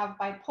yet have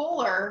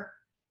bipolar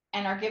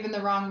and are given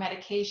the wrong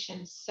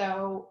medication.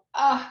 So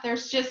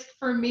there's just,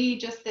 for me,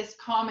 just this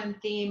common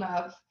theme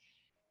of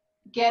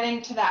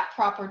getting to that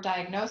proper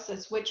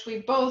diagnosis, which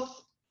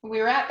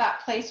we're at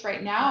that place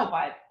right now,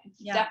 but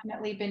it's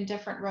definitely been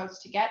different roads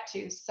to get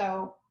to.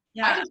 So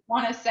I just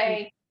want to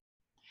say,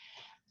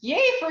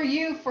 yay for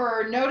you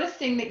for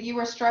noticing that you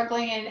were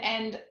struggling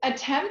and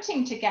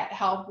attempting to get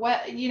help.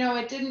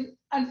 It didn't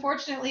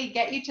unfortunately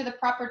get you to the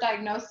proper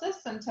diagnosis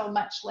until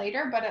much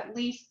later, but at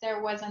least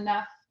there was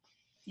enough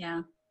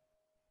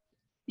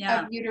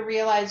of you to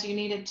realize you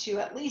needed to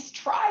at least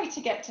try to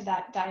get to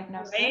that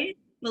diagnosis. Right?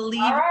 All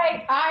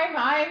right,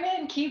 I'm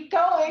in. Keep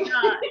going.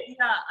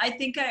 Yeah. I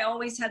think I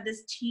always had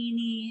this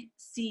teeny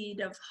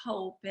seed of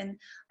hope, and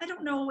I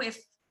don't know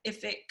if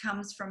it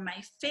comes from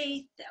my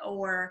faith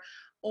or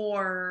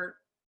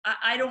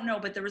I don't know,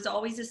 but there was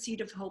always a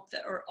seed of hope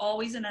or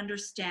always an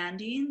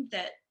understanding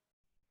that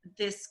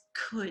this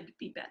could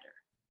be better.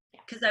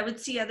 Because I would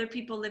see other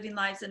people living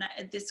lives and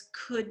this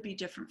could be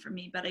different for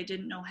me, but I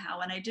didn't know how.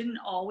 And I didn't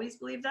always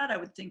believe that. I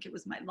would think it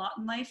was my lot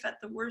in life at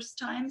the worst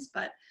times,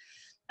 but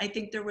I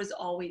think there was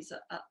always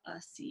a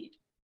seed.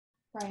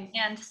 Right.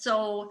 And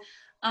so,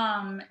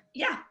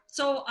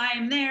 so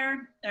I'm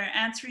there. They're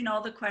answering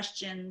all the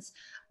questions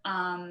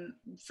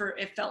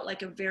it felt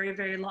like a very,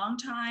 very long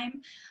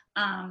time.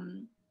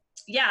 And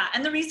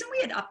the reason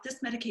we had upped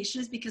this medication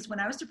is because when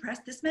I was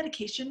depressed, this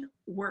medication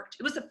worked.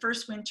 It was the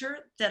first winter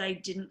that I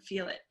didn't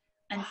feel it.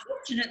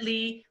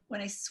 Unfortunately,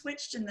 when I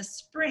switched in the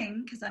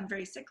spring, because I'm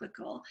very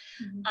cyclical,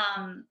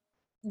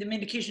 the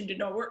medication did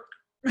not work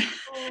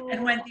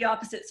and went the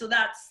opposite. So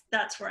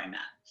that's where I'm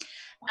at.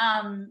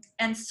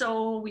 And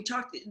so we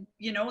talked,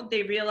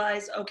 they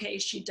realized, okay,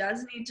 she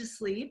does need to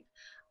sleep.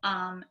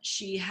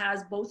 She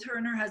has, both her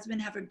and her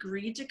husband have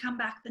agreed to come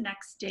back the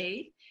next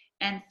day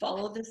and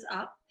follow this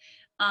up.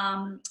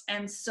 And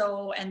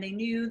they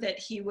knew that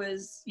he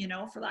was,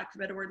 for lack of a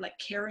better word, like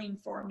caring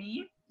for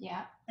me.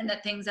 Yeah. And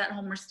that things at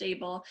home were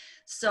stable.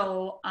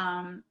 So,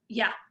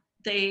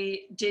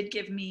 they did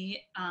give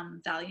me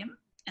Valium,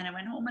 and I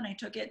went home and I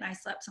took it and I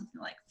slept something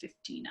like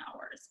 15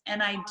 hours.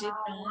 And I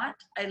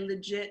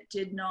legit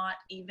did not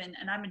even,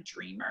 and I'm a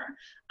dreamer.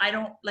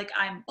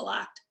 I'm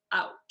blacked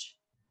out.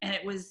 And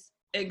it was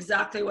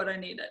exactly what I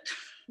needed.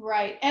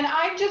 Right. And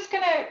I'm just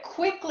going to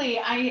quickly,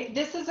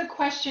 this is a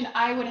question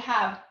I would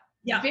have.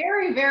 Yeah.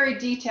 Very, very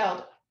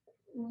detailed.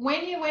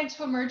 When you went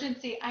to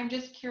emergency, I'm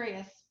just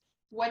curious,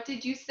 what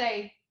did you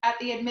say at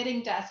the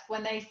admitting desk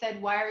when they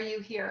said, why are you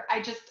here?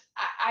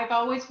 I've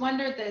always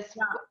wondered this.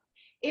 Yeah.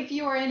 If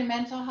you are in a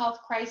mental health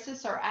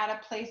crisis or at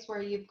a place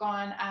where you've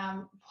gone,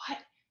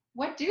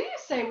 what do you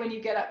say when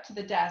you get up to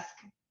the desk?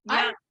 Yeah.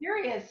 I'm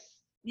curious.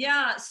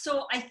 Yeah,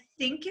 so I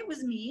think it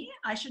was me.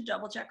 I should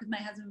double check with my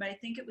husband, but I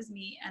think it was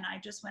me. And I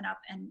just went up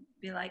and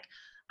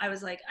I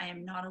was like, I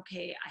am not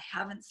okay. I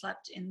haven't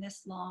slept in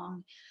this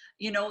long.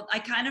 I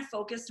kind of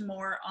focused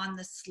more on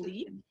the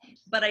sleep,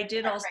 but I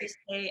did also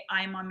say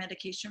I'm on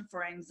medication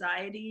for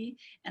anxiety,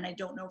 and I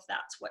don't know if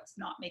that's what's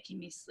not making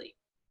me sleep.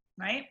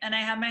 Right. And I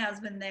had my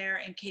husband there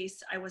in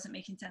case I wasn't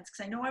making sense,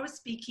 because I know I was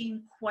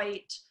speaking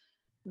quite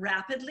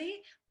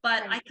rapidly,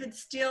 but I could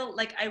still,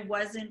 I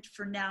wasn't,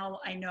 for now,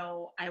 I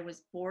know I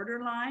was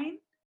borderline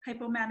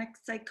hypomanic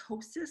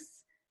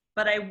psychosis,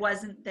 but I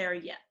wasn't there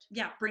yet.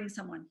 Yeah, bring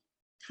someone.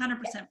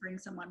 100% bring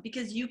someone,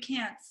 because you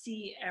can't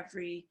see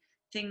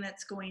everything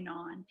that's going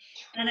on.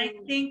 And I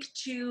think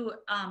too,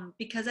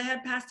 because I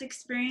had past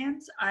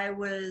experience, I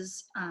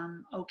was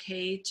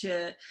okay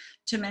to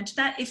mention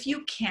that. If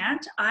you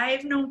can't,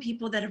 I've known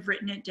people that have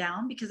written it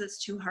down because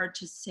it's too hard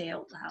to say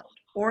out loud,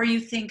 or you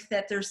think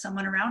that there's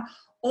someone around.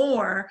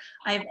 Or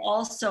I've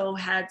also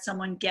had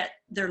someone get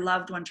their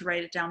loved one to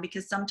write it down,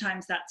 because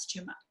sometimes that's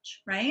too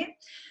much, right?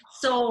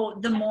 So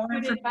the more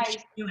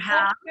information you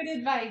have. That's good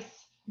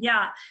advice.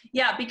 Yeah,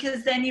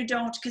 because then you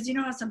don't, because you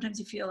know how sometimes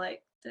you feel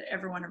like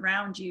everyone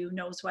around you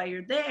knows why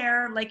you're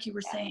there, like you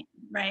were saying,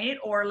 right?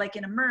 Or like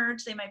in a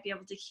merge, they might be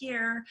able to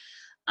hear.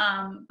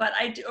 But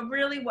I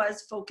really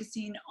was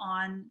focusing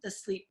on the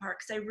sleep part,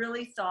 because I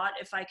really thought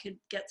if I could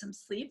get some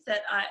sleep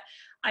that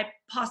I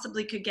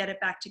possibly could get it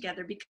back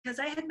together, because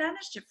I had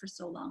managed it for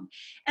so long.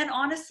 And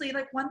honestly,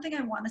 one thing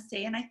I want to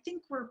say, and I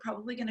think we're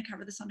probably going to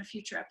cover this on a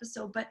future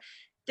episode, but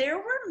there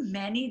were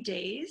many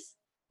days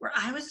where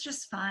I was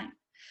just fine.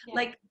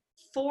 Yeah.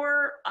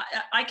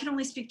 I can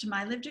only speak to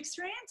my lived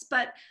experience,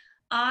 but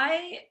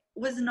I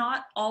was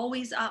not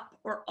always up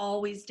or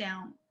always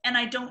down. And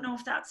I don't know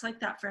if that's like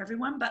that for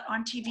everyone, but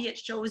on TV, it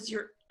shows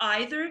you're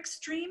either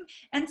extreme.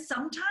 And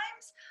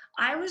sometimes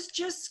I was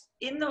just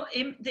in the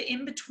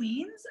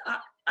in-betweens.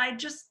 I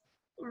just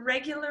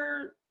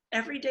regular,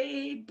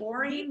 everyday,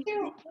 boring,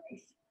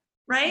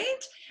 right?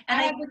 And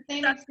I had the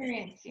same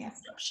experience.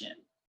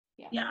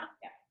 Yeah.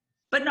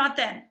 But not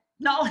then.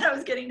 Not when I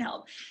was getting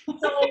help.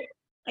 So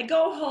I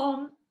go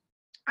home,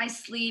 I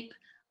sleep,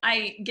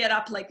 I get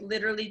up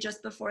literally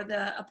just before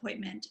the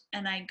appointment,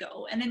 and I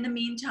go. And in the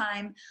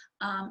meantime,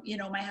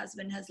 my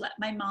husband has let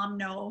my mom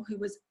know, who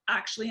was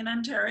actually in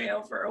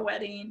Ontario for a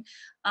wedding,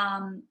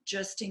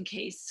 just in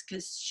case,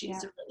 because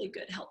she's a really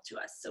good help to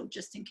us. So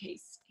just in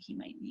case he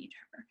might need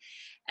her.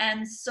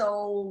 And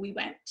so we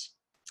went.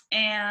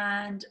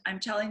 and I'm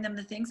telling them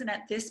the things. And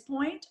at this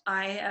point,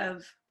 I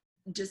have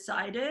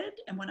decided,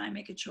 and when I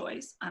make a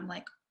choice, I'm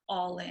like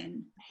all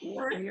in,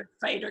 warrior,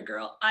 fighter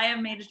girl. I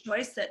have made a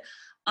choice that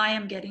I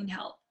am getting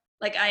help.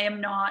 Like I am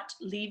not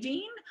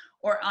leaving,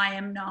 or I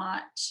am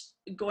not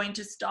going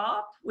to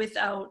stop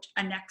without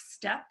a next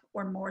step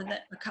or more than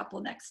a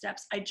couple next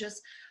steps. I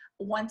just,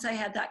 once I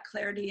had that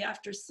clarity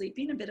after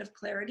sleeping, a bit of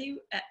clarity,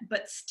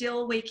 but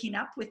still waking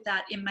up with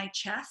that in my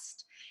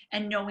chest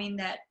and knowing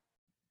that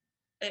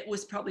it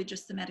was probably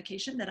just the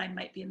medication, that I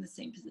might be in the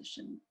same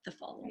position the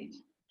following.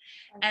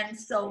 And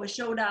so it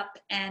showed up,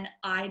 and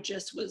I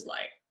just was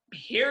like,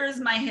 here's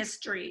my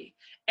history.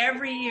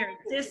 Every year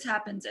this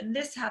happens and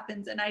this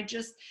happens. And I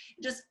just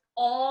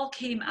all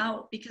came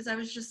out, because I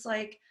was just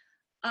like,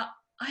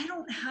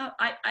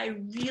 I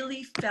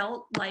really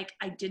felt like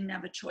I didn't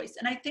have a choice.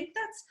 And I think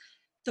that's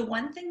the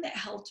one thing that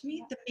helped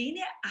me. The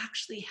mania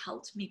actually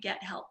helped me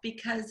get help,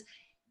 because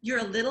you're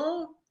a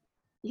little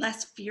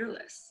less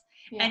fearless,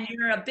 and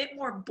you're a bit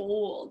more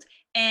bold,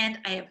 and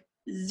I have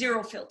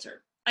zero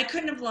filter. I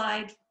couldn't have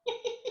lied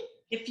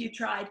if you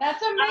tried.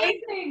 That's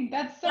amazing.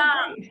 That's so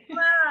great.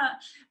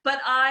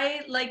 But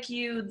I, like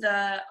you,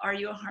 are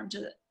you a harm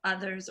to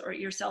others or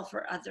yourself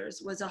or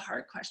others was a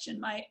hard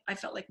question. I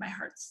felt like my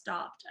heart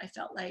stopped. I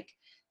felt like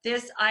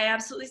I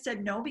absolutely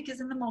said no,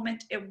 because in the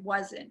moment it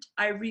wasn't.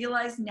 I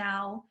realize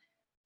now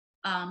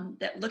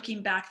that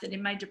looking back, that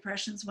in my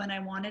depressions, when I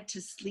wanted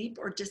to sleep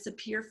or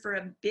disappear for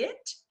a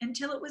bit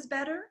until it was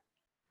better,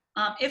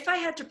 if I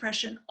had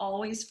depression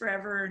always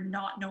forever,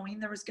 not knowing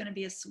there was going to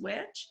be a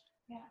switch,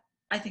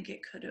 I think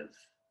it could have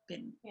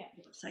been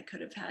worse. I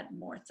could have had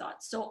more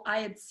thoughts. So I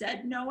had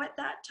said no at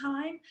that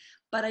time,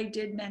 but I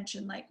did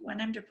mention, like, when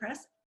I'm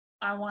depressed,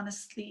 I want to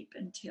sleep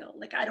until,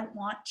 like, I don't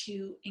want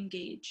to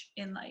engage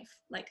in life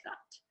like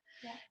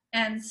that.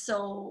 And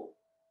so,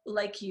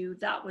 like you,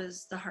 that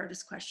was the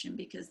hardest question,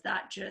 because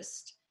that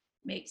just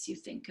makes you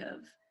think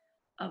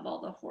of all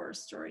the horror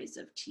stories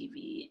of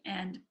TV.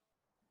 And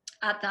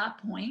at that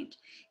point,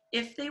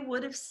 if they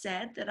would have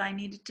said that I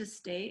needed to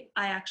stay,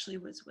 I actually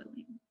was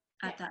willing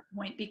at that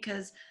point,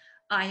 because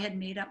I had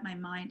made up my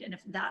mind. And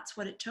if that's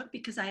what it took,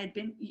 because I had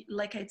been,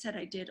 like I said,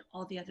 I did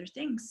all the other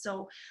things.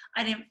 So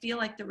I didn't feel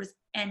like there was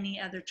any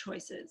other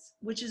choices,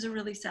 which is a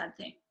really sad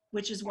thing,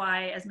 which is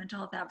why as mental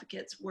health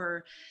advocates,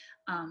 we're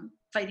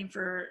fighting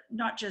for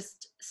not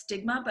just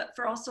stigma, but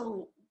for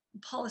also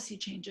policy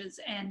changes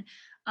and,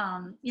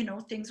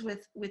 things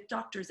with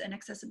doctors and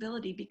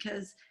accessibility,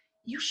 because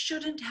you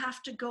shouldn't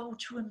have to go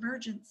to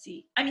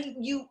emergency. I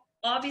mean,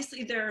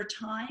 obviously there are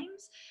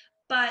times,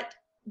 but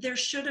there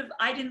should have,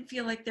 I didn't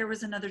feel like there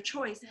was another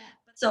choice.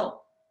 So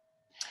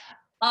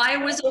I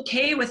was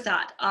okay with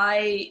that.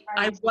 I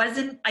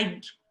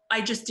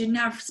just didn't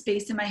have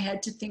space in my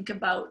head to think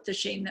about the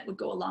shame that would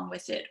go along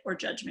with it, or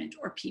judgment,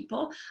 or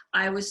people.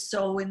 I was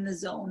so in the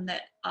zone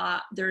that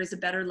there is a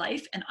better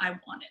life and I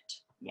want it.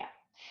 Yeah.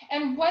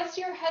 And was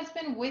your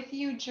husband with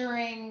you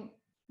during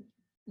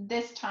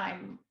this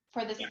time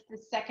for the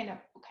second of,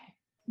 okay.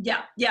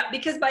 Yeah,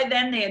 because by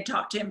then they had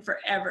talked to him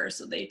forever,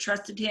 so they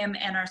trusted him,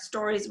 and our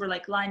stories were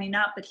like lining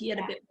up, but he had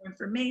a bit more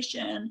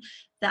information,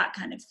 that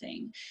kind of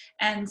thing.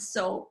 And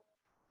so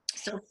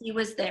he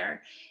was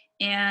there.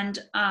 And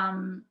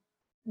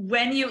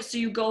when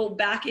you go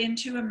back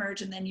into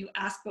Emerge, and then you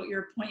ask about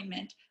your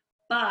appointment,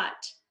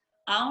 but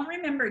I don't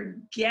remember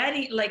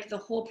getting, like, the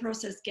whole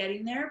process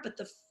getting there, but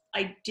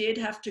I did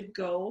have to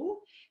go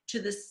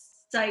to the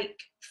psych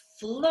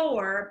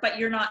floor, but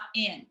you're not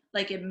in,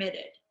 like,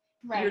 admitted.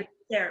 Right. You're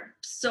there.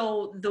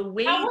 So the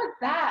way. How was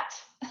that?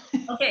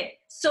 Okay,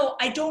 so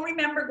I don't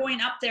remember going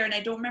up there, and I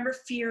don't remember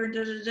fear and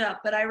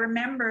but I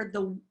remember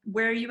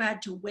where you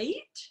had to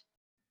wait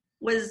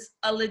was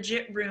a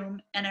legit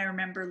room, and I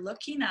remember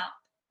looking up,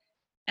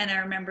 and I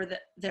remember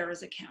that there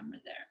was a camera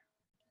there.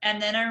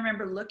 And then I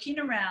remember looking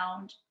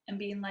around and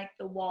being like,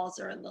 the walls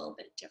are a little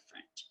bit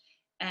different.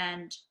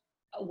 And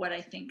what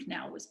I think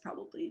now was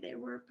they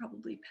were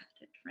probably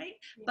padded, right?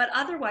 Yeah. But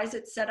otherwise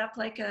it's set up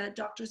like a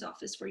doctor's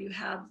office, where you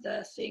have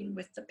the thing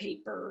with the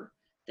paper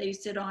that you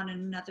sit on in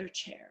another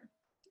chair.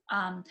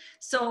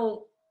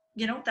 So,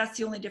 that's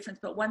the only difference.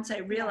 But once I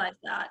realized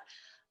that,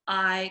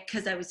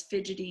 because I was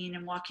fidgeting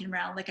and walking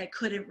around, like I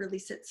couldn't really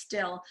sit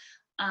still.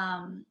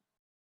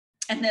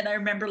 And then I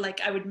remember, like,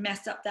 I would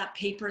mess up that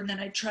paper, and then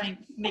I'd try and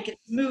make it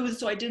smooth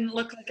so I didn't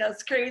look like I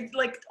was crazy,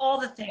 like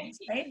all the things,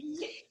 right?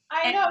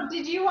 I know.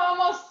 Did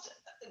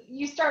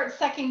you start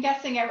second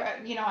guessing,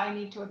 I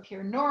need to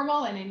appear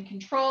normal and in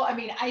control. I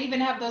mean, I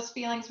even have those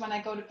feelings when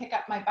I go to pick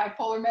up my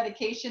bipolar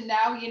medication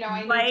now, I need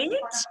to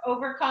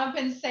sort of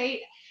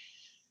overcompensate.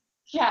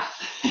 Yeah.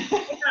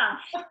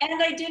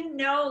 And I didn't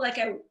know, like,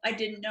 I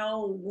didn't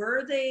know,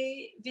 were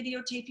they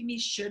videotaping me?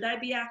 Should I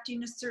be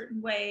acting a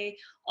certain way?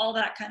 All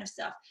that kind of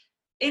stuff.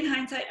 In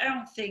hindsight, I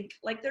don't think,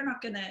 like, they're not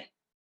going to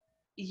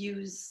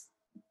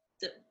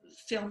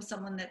film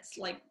someone that's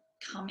like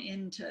come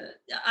into,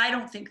 I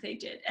don't think they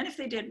did. And if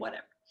they did,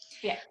 whatever.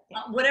 Yeah.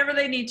 Whatever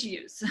they need to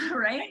use,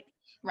 right?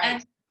 Right.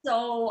 And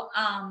so,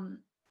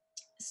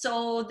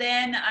 so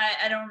then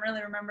I don't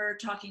really remember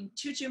talking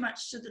too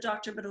much to the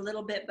doctor, but a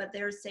little bit, but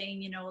they're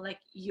saying, like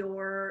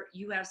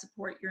you have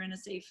support, you're in a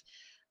safe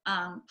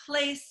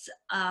place.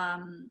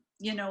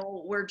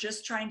 We're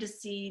just trying to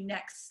see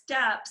next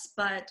steps,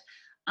 but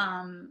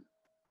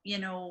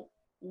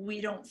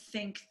we don't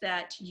think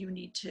that you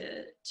need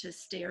to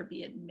stay or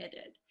be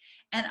admitted.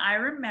 And I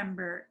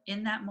remember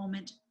in that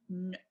moment,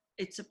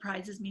 it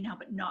surprises me now,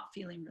 but not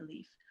feeling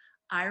relief.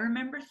 I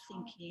remember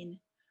thinking,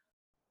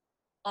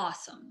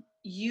 awesome,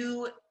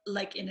 you,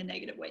 like, in a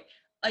negative way,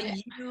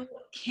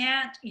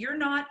 you're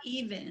not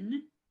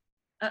even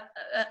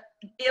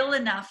ill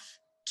enough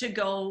to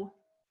go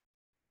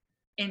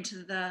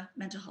into the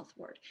mental health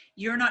ward.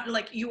 You're not,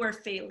 like, you are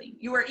failing.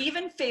 You are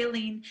even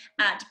failing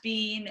at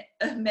being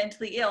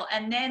mentally ill.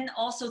 And then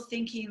also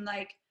thinking,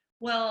 like,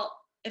 well,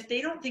 if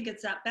they don't think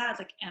it's that bad,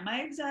 like, am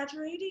I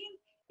exaggerating?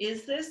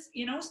 Is this,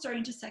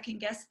 starting to second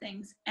guess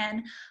things?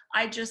 And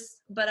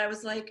but I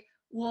was like,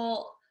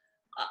 well,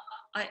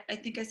 I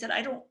think I said,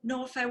 I don't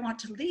know if I want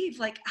to leave.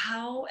 Like,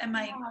 how am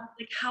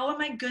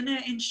I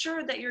gonna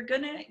ensure that you're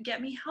gonna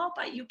get me help?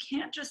 You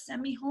can't just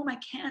send me home. I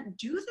can't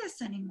do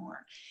this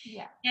anymore.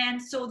 Yeah.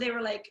 And so they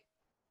were like,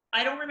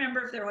 I don't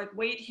remember if they were like,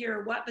 wait here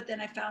or what, but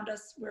then I found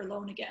us, we're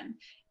alone again.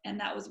 And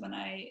that was when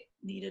I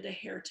needed a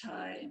hair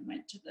tie and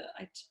went to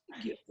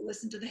you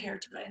listened to the hair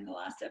tie in the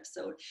last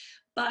episode.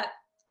 But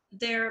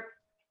they're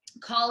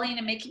calling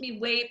and making me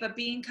wait, but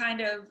being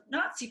kind of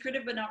not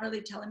secretive, but not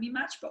really telling me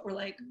much, but we're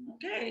like,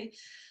 okay.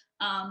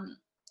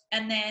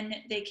 And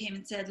then they came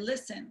and said,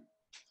 listen,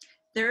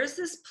 there is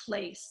this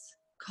place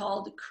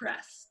called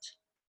Crest,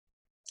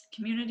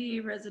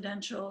 Community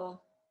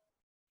Residential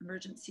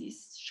Emergency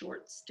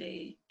Short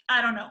Stay.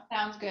 I don't know.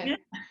 Sounds good.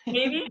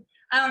 Maybe.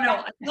 I don't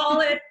know. I call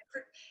it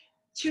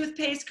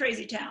toothpaste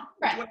crazy town.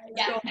 Right.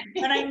 Yeah.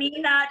 And I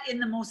mean that in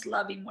the most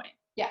loving way.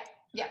 Yeah.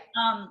 Yeah.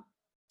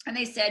 And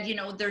they said,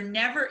 there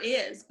never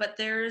is, but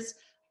there's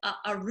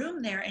a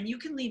room there and you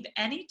can leave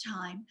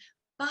anytime.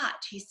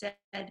 But he said,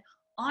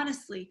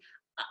 honestly,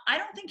 I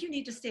don't think you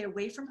need to stay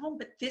away from home,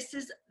 but this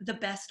is the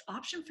best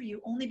option for you,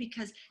 only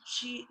because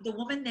the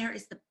woman there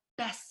is the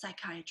best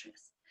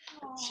psychiatrist.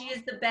 Aww. She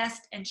is the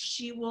best, and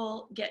she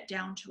will get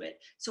down to it.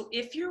 So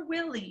if you're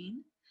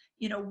willing,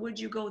 would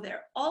you go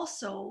there?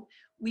 Also,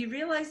 we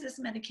realize this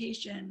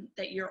medication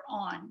that you're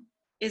on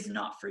is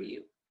not for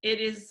you. It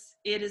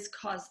has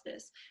caused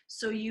this.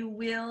 So you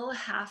will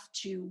have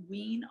to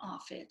wean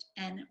off it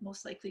and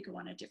most likely go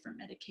on a different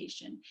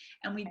medication.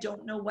 And we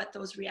don't know what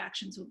those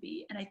reactions will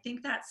be. And I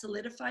think that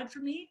solidified for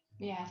me.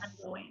 Yes. I'm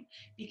going,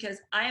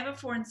 because I have a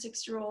 4 and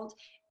 6-year-old.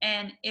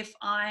 And if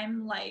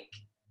I'm like,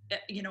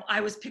 I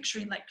was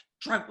picturing like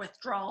drug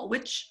withdrawal,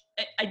 which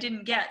I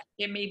didn't get.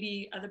 It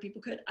maybe other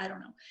people could, I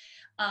don't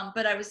know.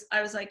 But I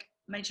was like,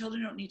 my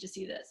children don't need to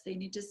see this. They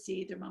need to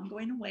see their mom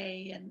going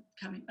away and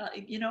coming,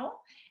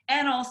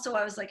 And also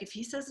I was like, if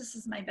he says this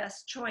is my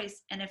best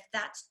choice, and if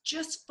that's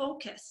just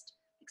focused,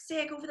 like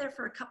say I go over there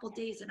for a couple of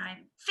days and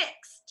I'm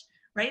fixed,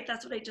 right?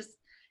 That's what I just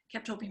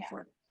kept hoping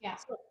for. Yeah.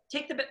 So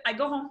I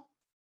go home,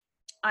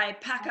 I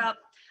pack up.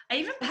 I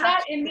even packed.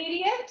 Was that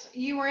immediate?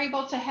 You were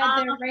able to head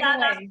there right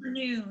away?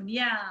 Afternoon,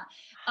 yeah.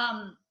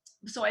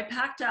 So I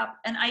packed up,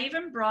 and I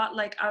even brought,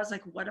 like, I was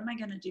like, what am I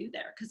going to do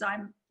there? Because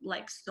I'm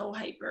like so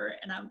hyper,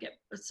 and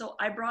so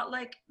I brought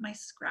like my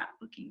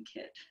scrapbooking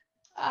kit.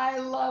 I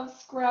love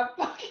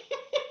scrapbooking.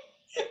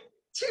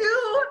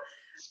 2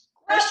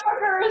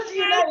 scrapbookers,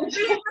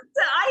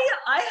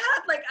 I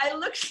had like, I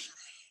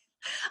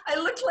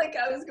looked like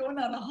I was going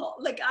on a haul.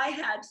 Like, I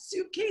had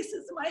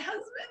suitcases. My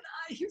husband,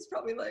 he was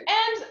probably like.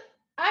 And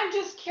I'm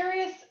just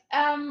curious,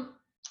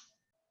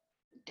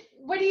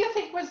 what do you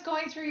think was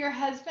going through your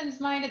husband's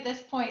mind at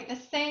this point? The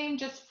same,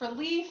 just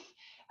relief,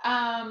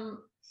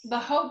 the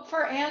hope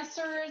for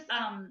answers?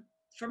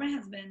 For my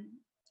husband,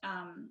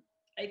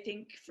 I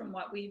think from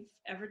what we've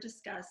ever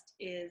discussed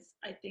is,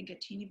 I think a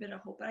teeny bit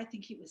of hope, but I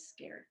think he was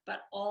scared.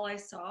 But all I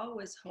saw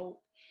was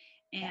hope.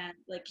 And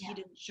like, he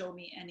didn't show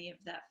me any of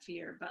that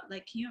fear. But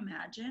like, can you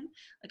imagine?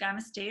 Like, I'm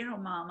a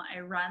stay-at-home mom. I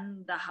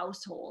run the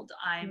household.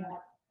 I'm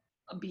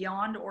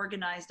beyond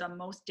organized on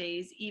most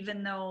days,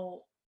 even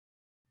though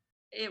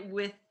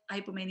with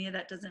hypomania,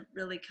 that doesn't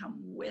really come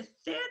with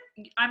it.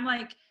 I'm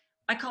like,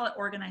 I call it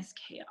organized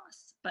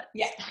chaos, but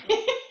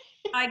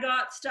I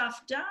got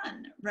stuff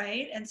done,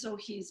 right? And so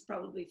he's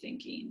probably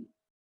thinking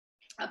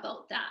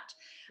about that.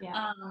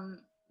 Yeah.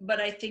 But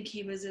I think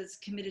he was as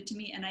committed to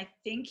me, and I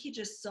think he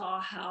just saw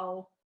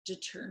how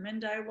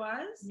determined I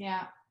was.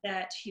 Yeah.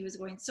 That he was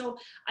going. So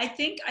I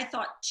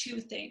thought 2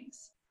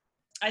 things.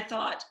 I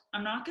thought,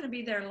 I'm not going to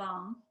be there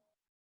long,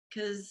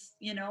 because,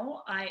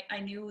 I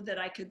knew that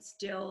I could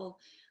still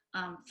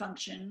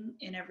function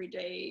in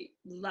everyday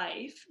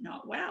life,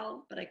 not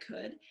well, but I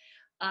could.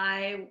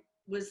 I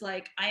was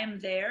like, I am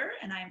there,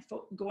 and I am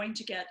going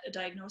to get a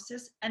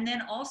diagnosis. And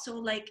then also,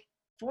 like,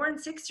 4 and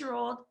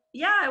 6-year-old,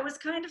 I was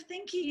kind of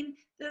thinking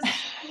this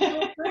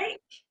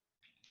break,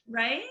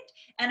 right?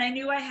 And I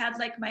knew I had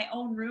like my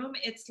own room.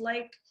 It's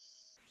like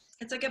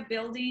a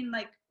building,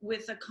 like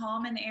with a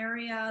common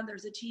area.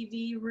 There's a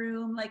TV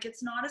room. Like,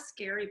 it's not a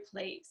scary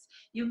place.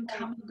 You can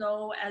come and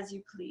go as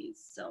you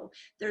please. So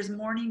there's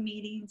morning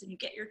meetings and you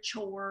get your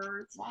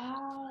chores.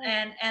 Wow.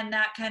 And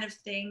that kind of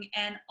thing.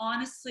 And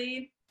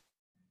honestly,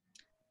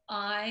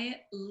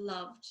 I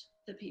loved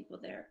the people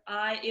there.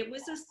 It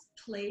was a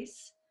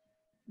place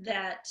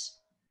that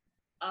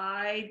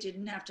I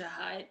didn't have to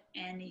hide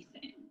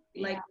anything.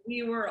 Like,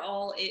 we were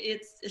all,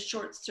 it's a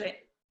short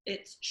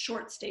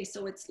stay,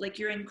 so it's like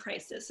you're in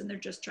crisis and they're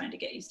just trying to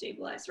get you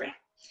stabilized, right?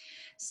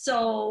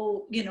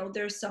 So, you know,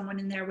 there's someone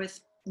in there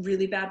with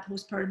really bad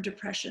postpartum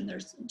depression,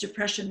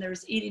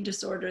 there's eating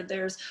disorder,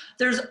 there's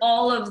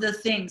all of the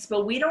things,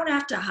 but we don't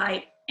have to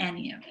hide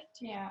any of it.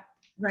 Yeah.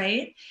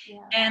 Right. Yeah.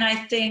 And I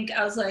think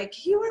I was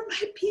like, you are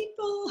my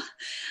people.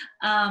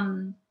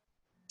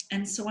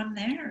 And so I'm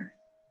there.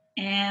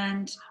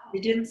 And they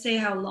didn't say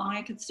how long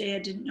I could stay. I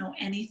didn't know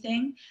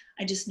anything.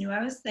 I just knew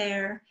I was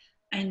there.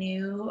 I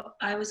knew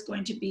I was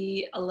going to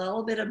be a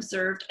little bit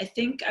observed. I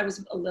think I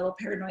was a little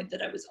paranoid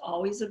that I was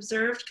always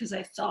observed, because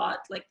I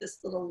thought like this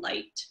little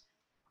light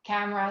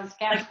camera,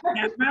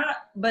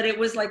 but it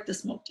was like the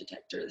smoke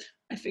detector.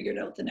 I figured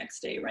out the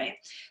next day, right?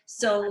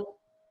 So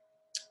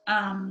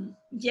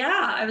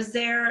I was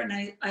there, and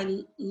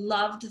I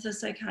loved the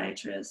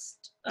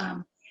psychiatrist,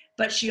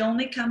 but she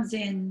only comes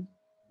in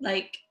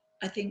like,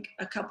 I think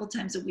a couple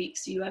times a week,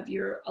 so you have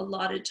your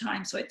allotted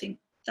time. So I think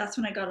that's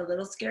when I got a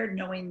little scared,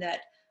 knowing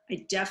that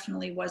I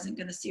definitely wasn't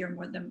going to see her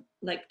more than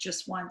like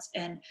just once,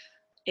 and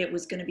it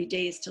was going to be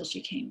days till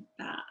she came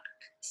back.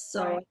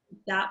 So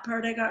that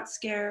part I got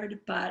scared,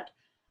 but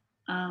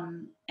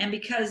and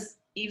because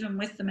even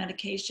with the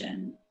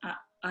medication,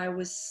 I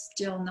was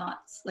still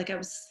not, like, I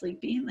was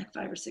sleeping like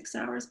 5 or 6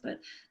 hours, but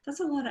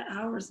that's a lot of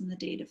hours in the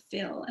day to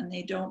fill, and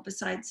they don't,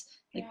 besides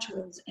like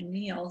chores and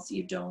meals,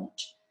 you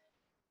don't,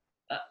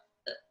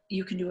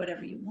 you can do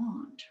whatever you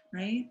want,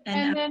 right?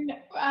 And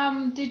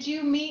then did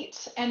you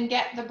meet and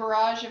get the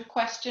barrage of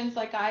questions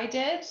like I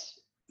did?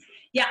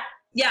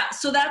 Yeah,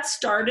 so that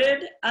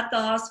started at the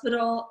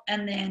hospital,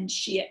 and then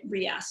she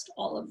re-asked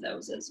all of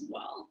those as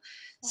well.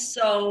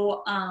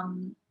 So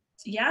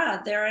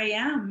there I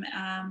am.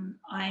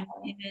 I'm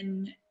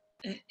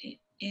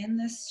in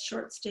this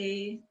short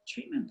stay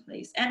treatment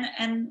place,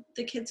 and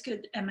the kids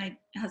could, and my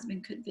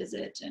husband could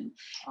visit, and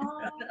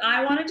but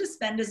I wanted to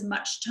spend as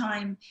much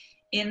time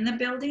in the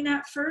building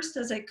at first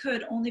as I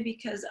could, only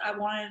because I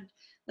wanted,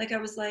 like, I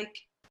was like,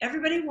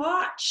 everybody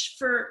watch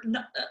for,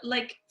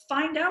 like,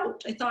 find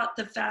out. I thought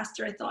the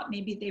faster, I thought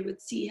maybe they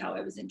would see how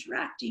I was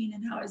interacting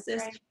and how is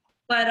this. Right.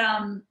 But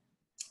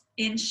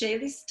in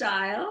Shaylee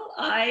style,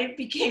 I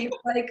became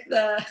like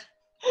the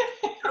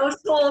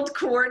household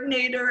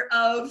coordinator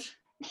of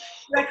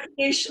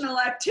recreational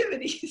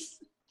activities.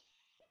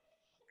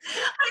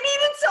 I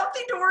needed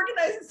something to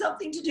organize and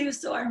something to do.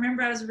 So I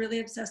remember I was really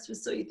obsessed with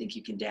So You Think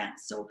You Can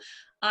Dance. So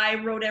I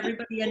wrote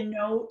everybody a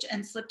note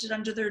and slipped it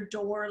under their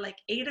door, like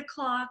 8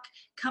 o'clock,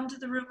 come to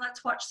the room,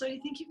 let's watch So You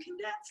Think You Can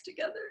Dance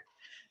together.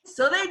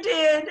 So they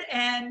did.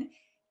 And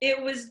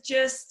it was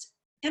just,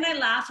 and I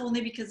laugh only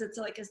because it's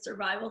like a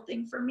survival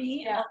thing for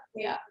me.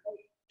 Yeah.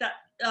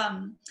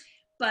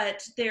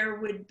 But there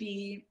would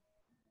be,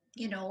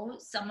 you know,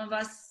 some of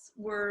us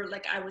were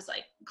like, I was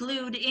like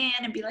glued in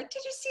and be like,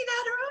 did you see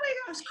that? Or, oh my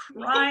God, I was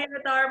crying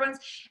with our ones.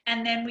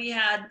 And then we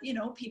had, you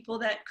know, people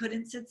that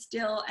couldn't sit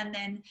still. And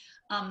then,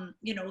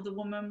 you know, the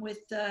woman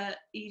with the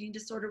eating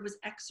disorder was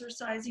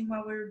exercising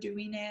while we were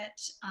doing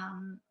it,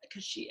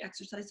 because she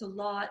exercised a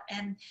lot.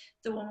 And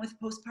the one with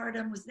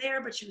postpartum was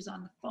there, but she was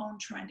on the phone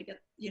trying to get,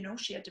 you know,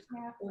 she had to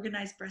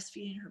organize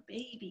breastfeeding her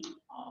baby,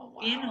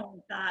 you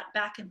know, that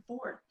back and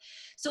forth.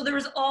 So there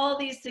was all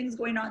these things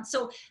going on.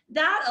 So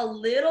that a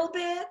little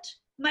bit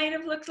might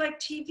have looked like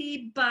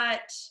TV,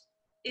 but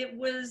it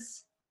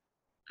was,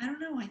 I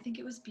don't know, I think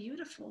it was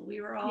beautiful. We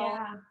were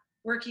all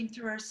working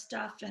through our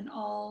stuff and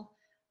all,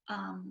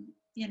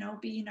 you know,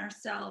 being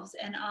ourselves.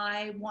 And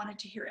I wanted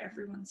to hear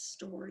everyone's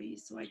story,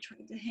 so I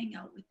tried to hang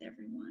out with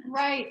everyone.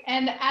 Right.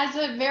 And as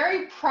a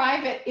very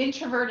private,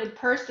 introverted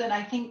person,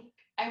 I think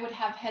I would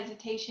have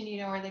hesitation,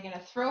 you know, are they going to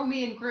throw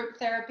me in group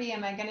therapy?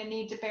 Am I going to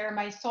need to bare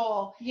my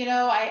soul? You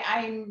know,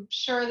 I'm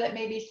sure that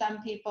maybe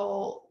some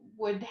people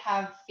would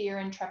have fear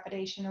and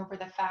trepidation over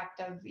the fact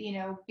of, you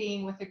know,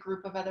 being with a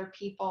group of other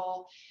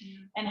people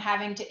and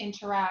having to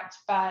interact.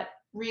 But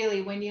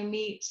really, when you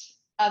meet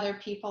other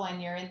people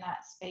and you're in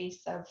that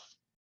space of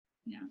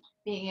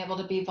being able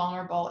to be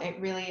vulnerable, it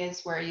really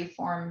is where you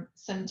form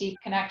some deep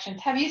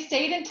connections. Have you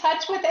stayed in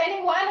touch with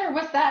anyone, or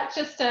was that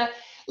just a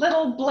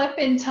little blip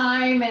in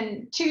time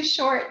and too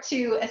short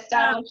to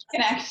establish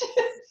connections?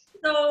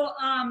 So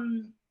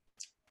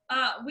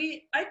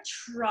I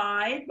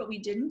tried, but we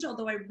didn't,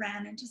 although I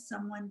ran into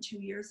someone 2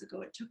 years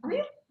ago. It took me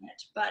a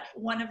minute, but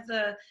one of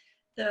the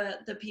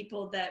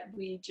people that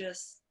we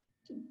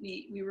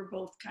were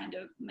both kind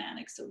of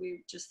manic, so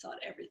we just thought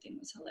everything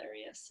was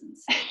hilarious. And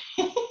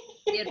so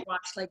we had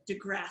watched like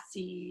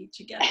Degrassi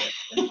together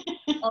and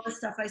all the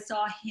stuff. I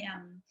saw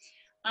him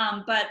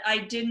But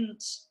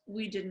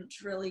we didn't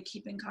really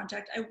keep in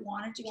contact. I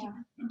wanted to keep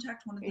in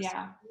contact one of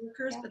the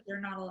workers, but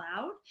they're not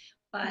allowed.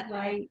 But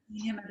I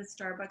seen him at a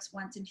Starbucks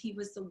once, and he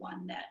was the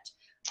one that,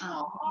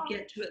 we'll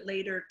get to it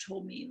later,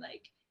 told me,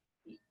 like,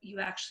 you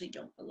actually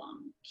don't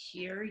belong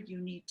here. You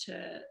need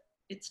to,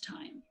 it's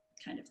time,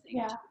 kind of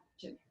thing,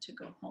 to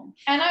go home.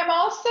 And I'm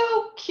also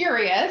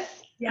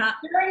curious,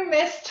 during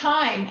this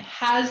time,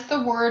 has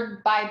the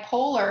word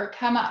bipolar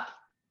come up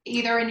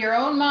either in your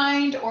own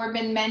mind or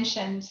been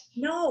mentioned?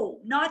 No,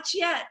 not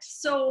yet.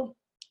 So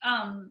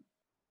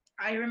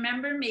I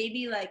remember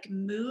maybe like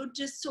mood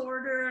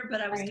disorder,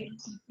 but I was getting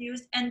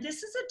confused. And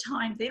this is a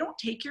time, they don't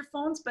take your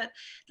phones, but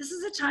this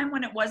is a time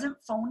when it wasn't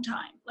phone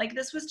time. Like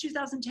this was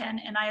 2010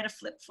 and I had a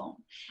flip phone.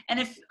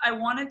 And if I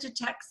wanted to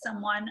text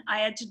someone, I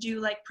had to do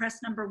like press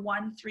number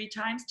 1 3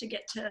 times to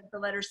get to the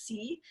letter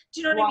C.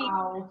 Do you know what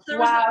I mean?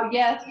 Wow,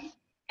 yes.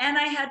 And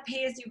I had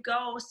pay as you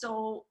go,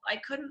 so I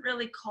couldn't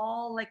really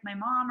call like my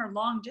mom or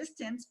long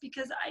distance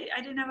because I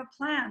didn't have a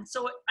plan.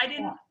 So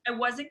I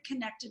wasn't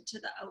connected to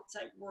the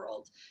outside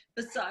world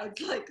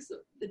besides like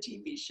the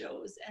TV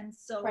shows. And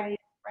so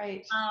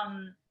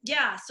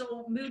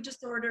so mood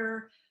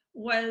disorder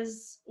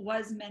was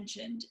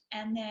mentioned.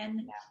 And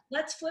then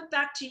let's flip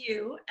back to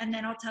you, and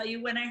then I'll tell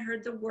you when I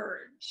heard the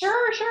word.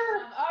 Sure.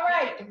 All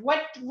right.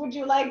 What would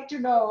you like to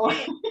know?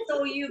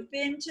 So you've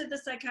been to the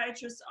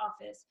psychiatrist's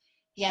office.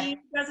 Yes. He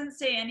doesn't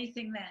say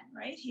anything then,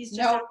 right? He's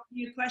just asking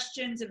you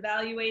questions,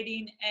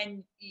 evaluating,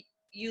 and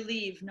you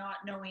leave not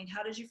knowing.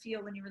 How did you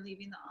feel when you were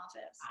leaving the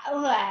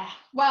office?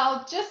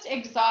 Well, just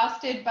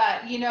exhausted,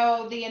 but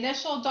the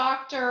initial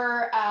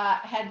doctor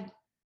had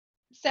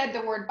said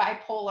the word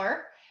bipolar,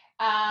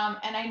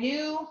 and I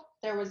knew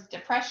there was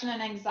depression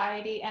and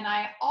anxiety, and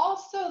I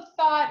also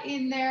thought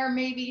in there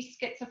maybe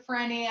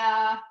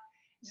schizophrenia.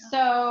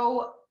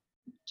 So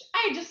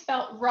I just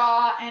felt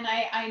raw, and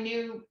I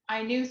knew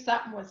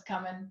something was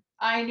coming.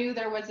 I knew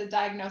there was a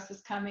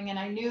diagnosis coming, and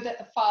I knew that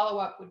the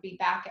follow-up would be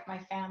back at my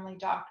family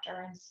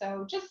doctor. And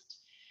so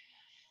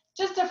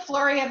just a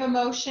flurry of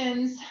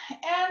emotions.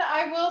 And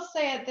I will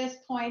say at this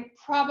point,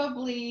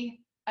 probably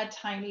a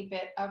tiny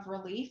bit of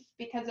relief,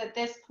 because at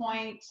this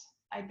point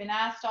I'd been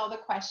asked all the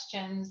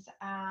questions.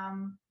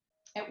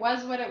 It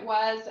was what it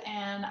was,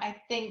 and I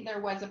think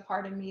there was a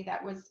part of me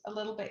that was a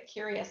little bit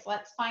curious.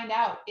 Let's find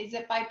out. Is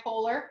it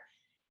bipolar?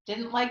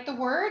 Didn't like the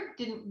word,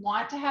 didn't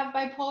want to have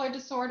bipolar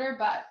disorder,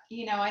 but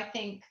I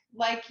think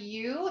like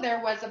you,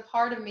 there was a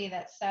part of me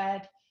that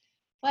said,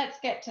 let's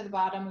get to the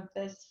bottom of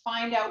this,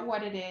 find out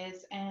what it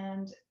is,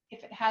 and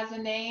if it has a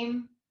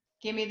name,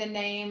 give me the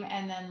name,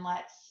 and then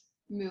let's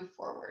move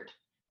forward.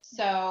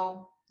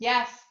 So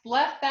yes,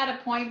 left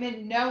that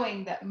appointment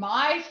knowing that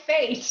my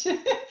fate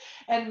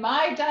and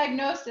my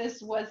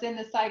diagnosis was in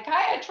the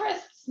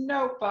psychiatrist's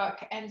notebook.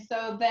 And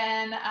so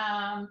then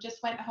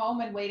just went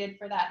home and waited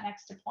for that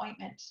next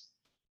appointment.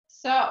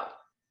 So,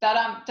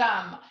 dumb.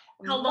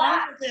 How long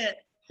was it?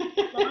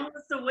 How long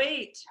was the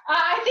wait?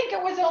 I think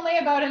it was only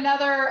about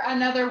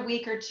another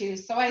week or two.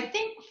 So I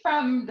think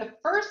from the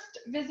first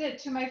visit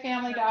to my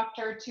family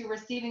doctor to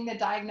receiving the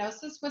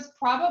diagnosis was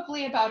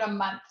probably about a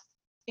month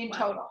in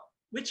total.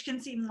 Which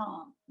can seem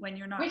long when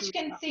you're not. Which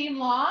can seem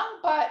long,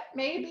 but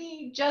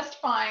maybe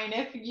just fine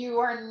if you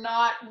are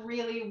not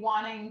really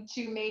wanting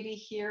to maybe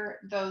hear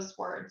those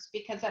words.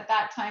 Because at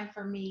that time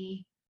for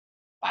me,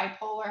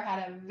 bipolar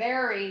had a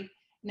very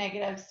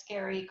negative,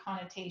 scary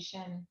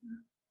connotation.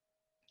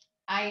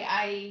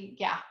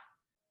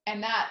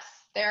 And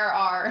there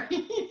are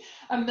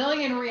a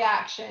million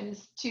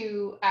reactions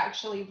to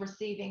actually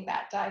receiving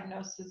that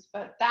diagnosis,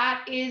 but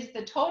that is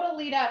the total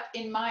lead up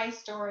in my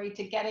story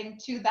to getting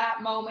to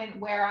that moment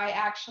where I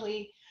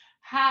actually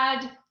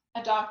had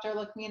a doctor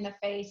look me in the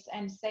face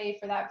and say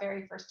for that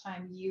very first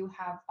time, you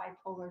have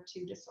bipolar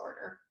 2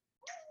 disorder.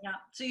 Yeah,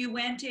 so you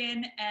went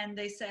in and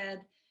they said,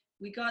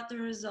 we got the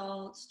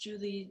results,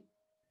 Julie,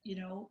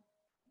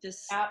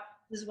 this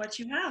is what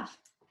you have.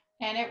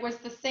 And it was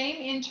the same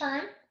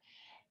intern.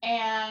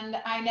 And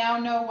I now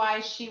know why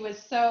she was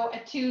so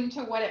attuned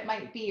to what it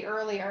might be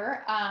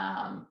earlier.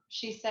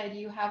 She said,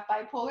 you have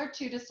bipolar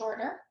 2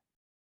 disorder.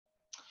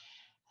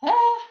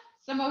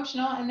 It's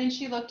emotional. And then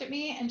she looked at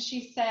me and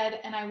she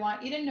said, and I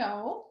want you to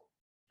know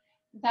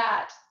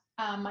that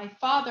my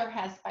father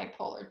has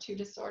bipolar 2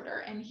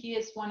 disorder. And he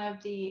is one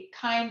of the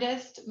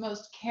kindest,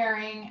 most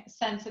caring,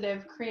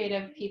 sensitive,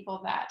 creative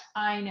people that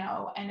I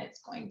know. And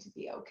it's going to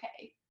be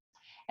okay.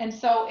 And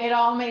so it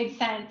all made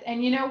sense.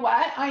 And you know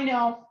what? I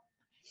know.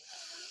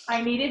 I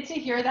needed to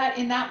hear that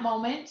in that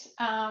moment.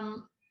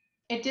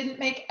 It didn't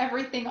make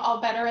everything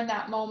all better in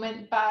that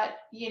moment, but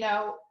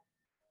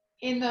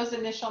in those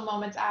initial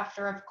moments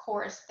after, of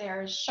course,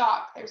 there's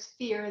shock, there's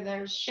fear,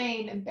 there's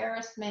shame,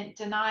 embarrassment,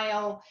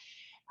 denial.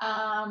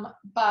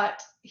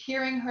 But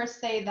hearing her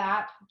say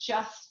that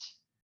just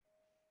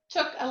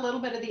took a little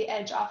bit of the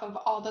edge off of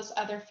all those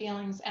other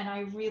feelings. And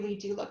I really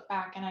do look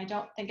back, and I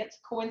don't think it's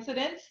a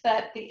coincidence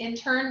that the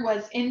intern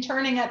was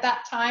interning at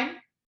that time.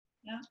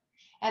 Yeah.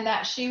 And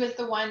that she was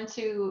the one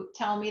to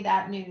tell me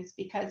that news,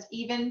 because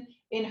even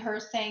in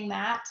her saying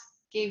that,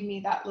 gave me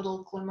that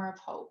little glimmer of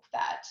hope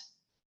that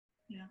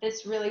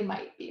this really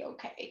might be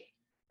okay.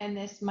 And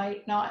this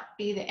might not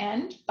be the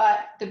end,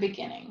 but the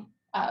beginning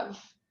of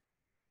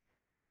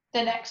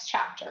the next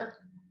chapter.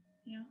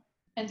 Yeah.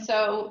 And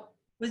so.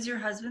 Was your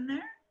husband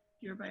there?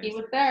 He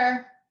was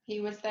there.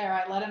 He was there.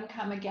 I let him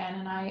come again.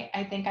 And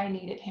I think I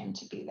needed him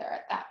to be there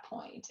at that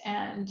point.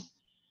 And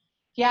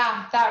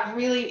yeah, that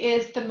really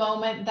is the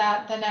moment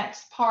that the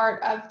next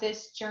part of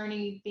this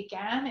journey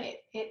began.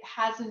 It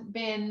hasn't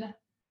been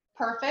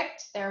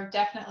perfect. There have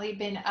definitely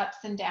been ups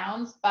and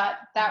downs, but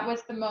that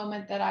was the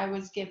moment that I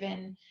was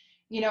given,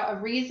 a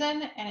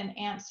reason and an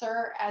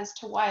answer as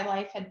to why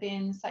life had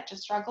been such a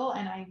struggle.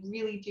 And I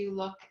really do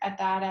look at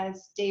that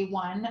as day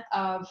one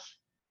of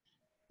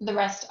the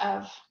rest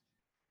of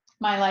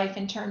my life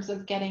in terms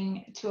of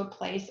getting to a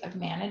place of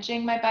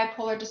managing my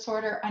bipolar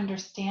disorder,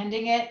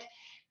 understanding it,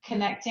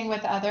 connecting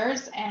with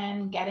others,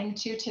 and getting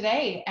to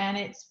today. And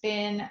it's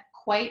been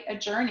quite a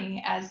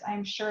journey, as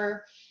I'm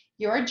sure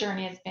your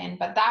journey has been.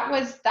 But that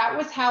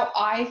was how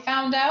I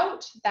found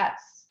out.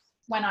 That's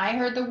when I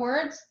heard the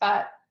words.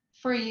 But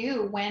for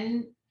you,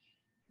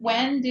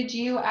 when did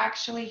you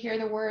actually hear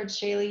the words,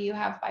 Shaylee, you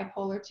have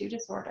bipolar 2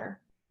 disorder?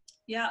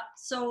 Yeah.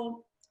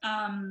 So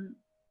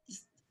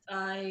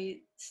I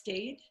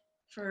stayed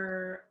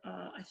for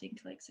I think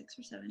like 6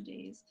 or 7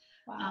 days.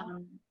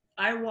 Wow.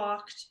 I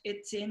walked,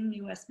 it's in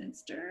New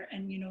Westminster,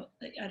 and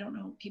I don't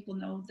know, people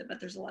know that, but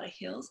there's a lot of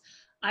hills.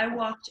 I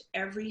walked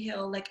every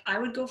hill. Like I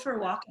would go for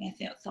a walk and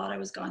I thought I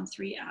was gone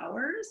 3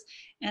 hours,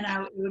 and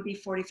it would be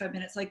 45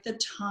 minutes. Like the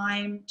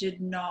time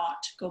did not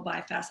go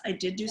by fast. I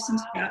did do some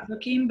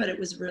scrapbooking, but it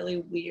was really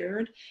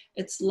weird.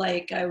 It's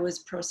like I was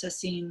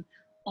processing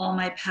all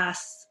my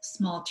past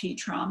small t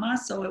trauma.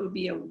 So it would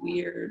be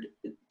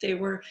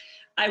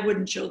I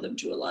wouldn't show them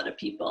to a lot of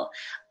people.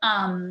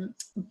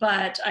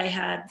 But I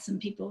had some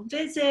people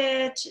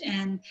visit,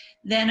 and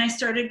then I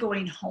started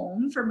going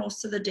home for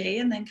most of the day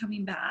and then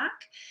coming back.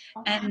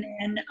 Okay. And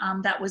then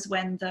that was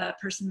when the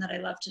person that I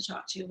love to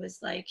talk to was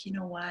like, you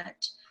know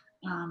what?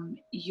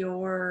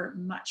 You're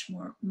much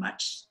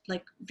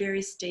like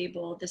very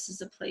stable. This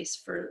is a place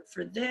for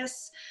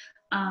this.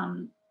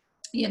 Or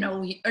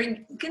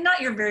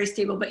not you're very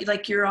stable, but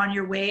like you're on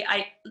your way.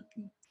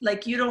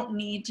 You don't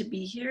need to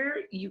be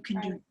here. You can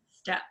do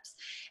steps.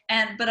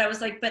 But I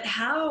was like, but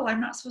how? I'm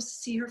not supposed to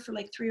see her for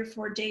like 3 or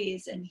 4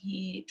 days. And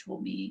he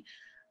told me,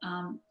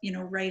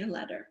 write a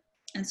letter.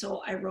 And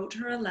so I wrote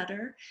her a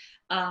letter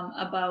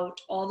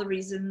about all the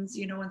reasons,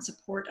 and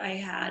support I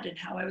had and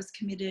how I was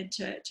committed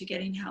to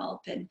getting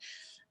help. And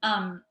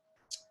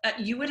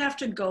you would have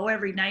to go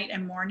every night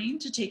and morning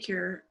to take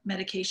your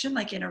medication,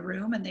 like in a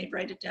room, and they'd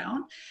write it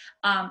down.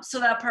 So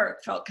that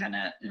part felt kind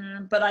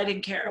of, but I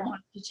didn't care. I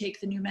wanted to take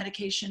the new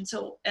medication.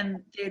 So,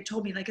 and they had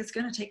told me like, it's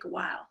going to take a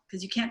while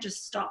because you can't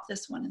just stop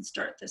this one and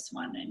start this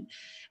one.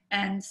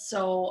 And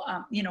so,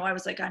 I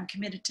was like, I'm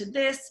committed to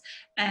this.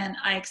 And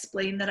I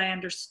explained that I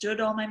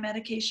understood all my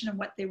medication and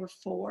what they were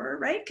for,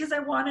 right? Because they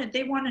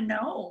want to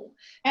know.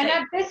 And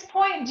at this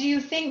point, do you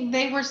think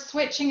they were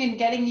switching and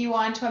getting you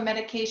onto a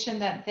medication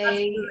that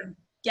they,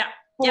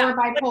 for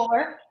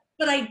bipolar?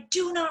 But I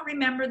do not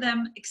remember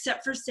them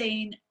except for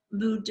saying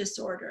mood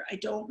disorder. I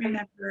don't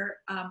remember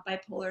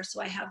bipolar.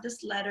 So I have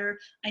this letter.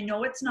 I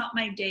know it's not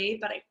my day,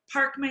 but I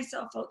parked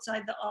myself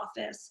outside the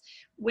office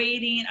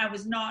waiting. I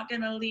was not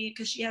going to leave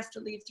because she has to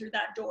leave through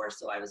that door.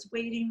 So I was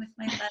waiting with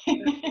my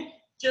letter,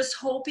 just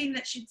hoping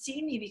that she'd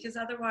see me, because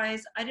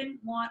otherwise I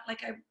didn't want,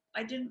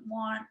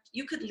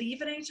 you could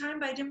leave at any time,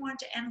 but I didn't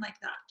want it to end like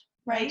that.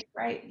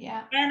 Right.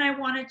 Yeah. And I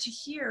wanted to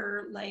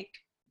hear like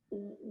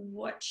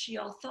what she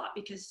all thought,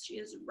 because she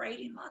is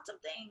writing lots of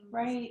things.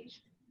 Right.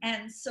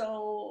 And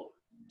so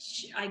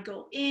I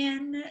go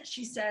in,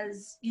 she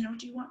says, do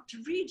you want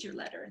to read your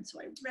letter? And so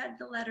I read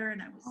the letter,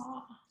 and I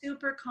was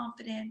super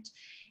confident.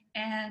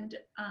 And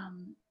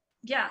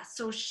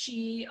so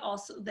she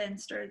also then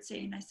started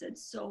saying, I said,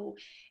 so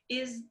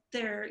is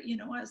there,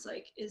 I was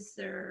like, is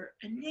there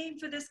a name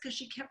for this? Because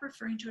she kept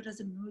referring to it as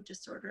a mood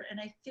disorder. And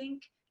I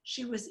think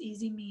she was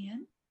easing me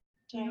in.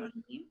 Do you know what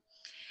I mean?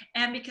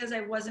 And because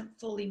I wasn't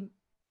fully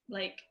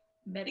like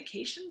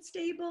medication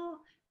stable,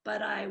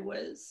 but I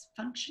was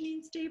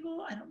functioning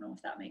stable. I don't know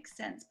if that makes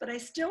sense, but I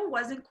still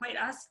wasn't quite,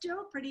 I was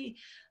still pretty,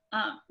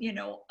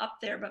 up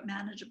there, but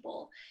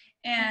manageable.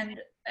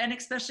 And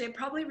especially, I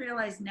probably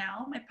realize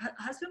now, my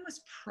husband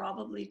was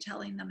probably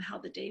telling them how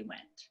the day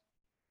went.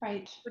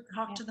 Right. He would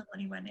talk to them when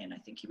he went in. I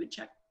think he would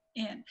check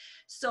in.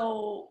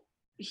 So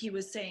he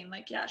was saying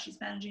like, yeah, she's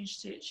managing,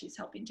 she's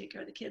helping take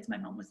care of the kids. My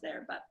mom was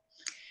there, but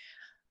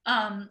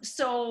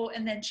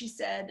and then she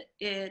said,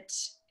 it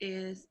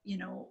is,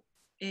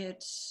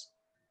 it's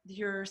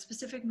your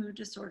specific mood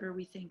disorder,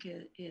 we think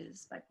it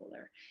is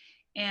bipolar.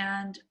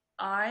 And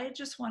I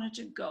just wanted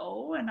to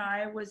go, and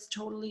I was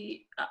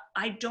totally,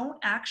 I don't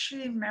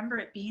actually remember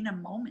it being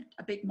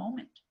a big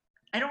moment.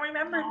 I don't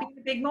remember it being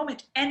a big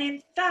moment. And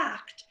in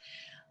fact,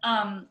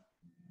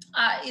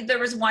 there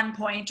was one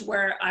point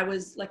where I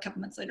was like, a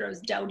couple months later, I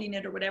was doubting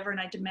it or whatever, and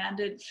I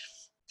demanded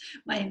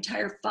my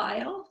entire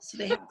file. So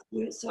they have to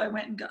do it. So I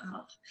went and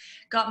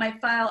got my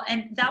file.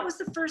 And that was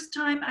the first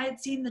time I had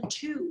seen the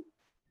 2.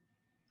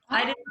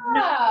 I didn't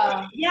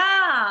know.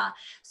 Yeah.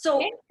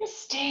 So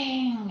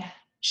Interesting.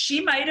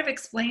 she might have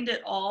explained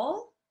it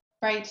all.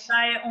 Right.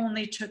 I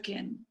only took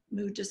in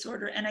mood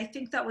disorder. And I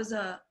think that was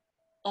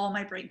all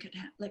my brain could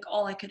like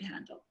all I could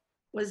handle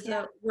was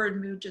the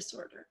word mood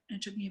disorder. And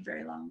it took me a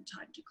very long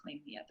time to claim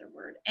the other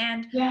word.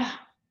 And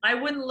I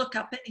wouldn't look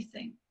up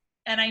anything.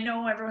 And I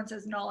know everyone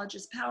says knowledge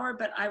is power,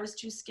 but I was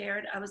too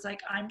scared. I was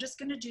like, I'm just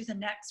going to do the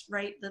next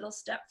right little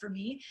step for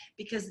me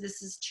because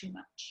this is too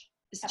much.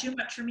 It's too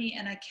much for me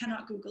and I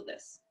cannot Google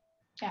this.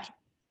 Yeah.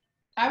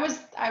 I was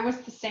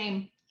the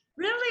same.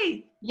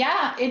 Really?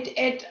 Yeah.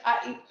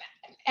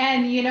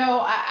 And you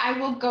know, I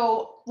will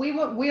go,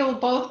 we'll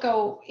both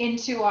go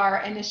into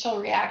our initial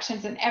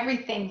reactions, and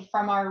everything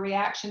from our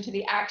reaction to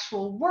the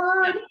actual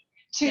word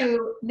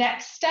to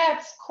next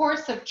steps,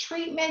 course of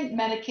treatment,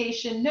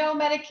 medication, no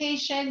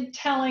medication,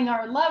 telling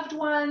our loved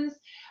ones,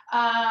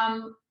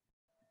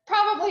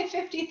 probably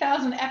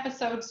 50,000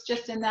 episodes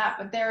just in that,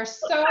 but there are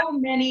so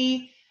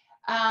many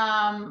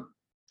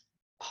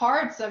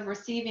parts of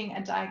receiving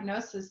a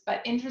diagnosis.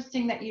 But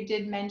interesting that you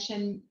did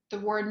mention the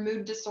word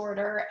mood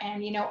disorder.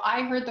 And, you know,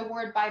 I heard the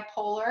word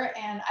bipolar,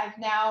 and I've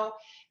now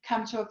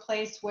come to a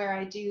place where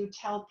I do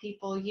tell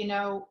people, you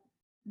know,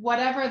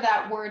 whatever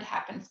that word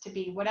happens to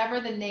be,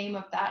 whatever the name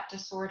of that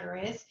disorder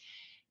is,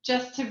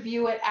 just to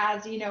view it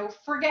as, you know,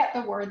 forget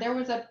the word. There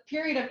was a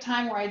period of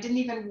time where I didn't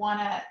even want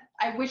to,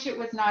 I wish it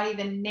was not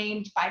even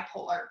named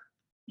bipolar.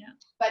 Yeah.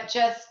 But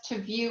just to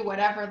view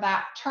whatever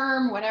that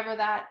term, whatever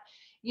that,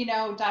 you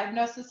know,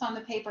 diagnosis on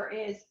the paper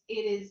is, it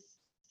is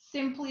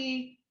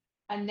simply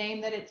a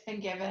name that it's been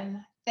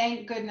given.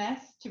 Thank goodness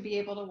to be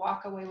able to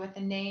walk away with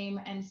a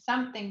name and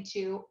something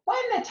to,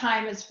 when the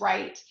time is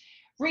right,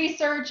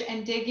 research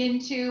and dig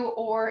into,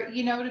 or,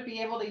 you know, to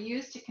be able to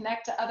use to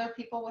connect to other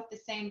people with the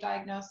same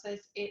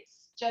diagnosis.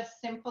 It's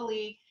just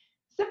simply,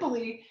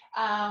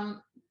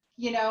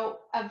 you know,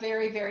 a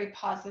very, very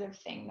positive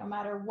thing, no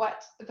matter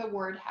what the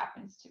word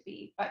happens to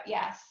be. But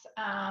yes,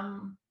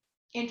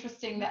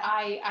 interesting that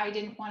I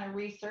didn't want to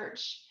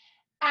research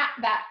at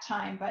that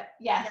time, but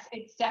yes,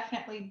 it's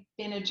definitely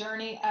been a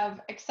journey of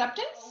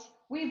acceptance.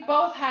 We've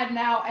both had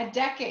now a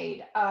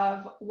decade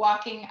of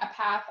walking a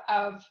path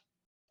of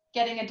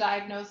getting a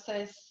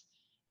diagnosis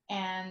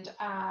and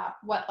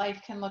what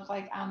life can look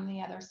like on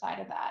the other side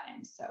of that.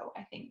 And so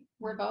I think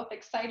we're both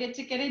excited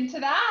to get into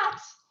that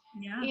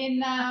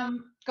in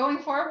going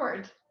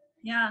forward.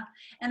 Yeah.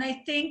 And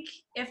I think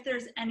if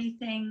there's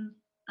anything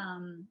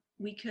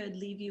we could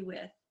leave you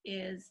with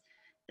is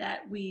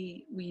that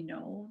we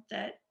know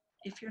that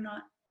if you're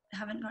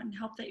haven't gotten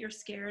help, that you're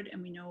scared,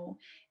 and we know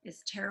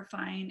it's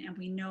terrifying, and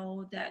we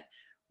know that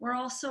we're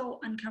also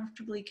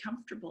uncomfortably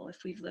comfortable if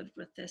we've lived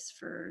with this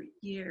for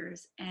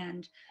years.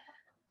 And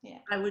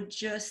I would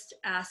just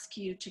ask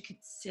you to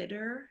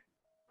consider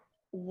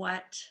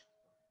what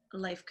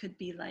life could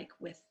be like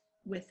with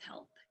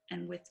help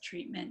and with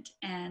treatment.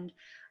 And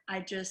I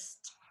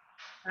just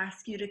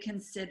ask you to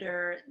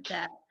consider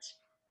that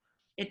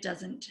it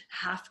doesn't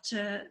have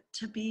to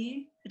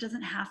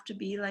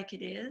be like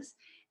it is,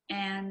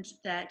 and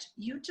that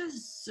you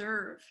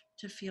deserve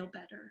to feel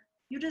better.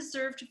 You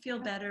deserve to feel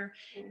better,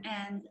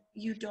 and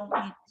you don't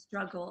need to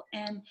struggle.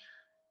 And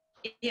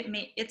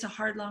it's a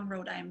hard, long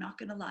road. I am not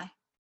going to lie,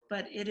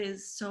 but it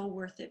is so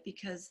worth it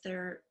because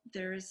there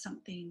is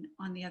something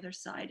on the other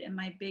side. And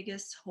my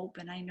biggest hope,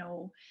 and I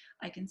know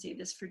I can say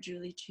this for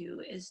Julie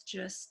too, is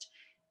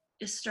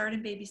start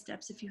in baby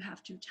steps. If you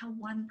have to, tell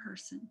one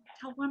person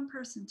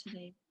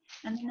today,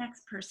 and the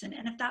next person.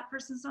 And if that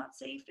person's not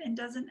safe and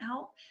doesn't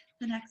help,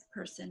 the next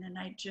person. And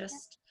I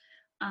just,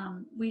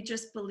 we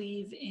just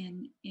believe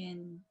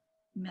in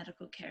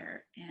medical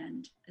care.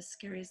 And as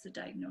scary as the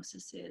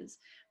diagnosis is,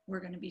 we're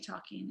going to be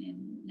talking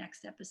in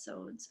next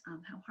episodes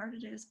how hard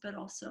it is, but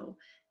also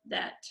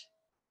that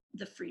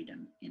the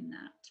freedom in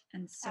that.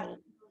 And so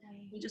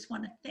we just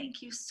want to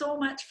thank you so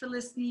much for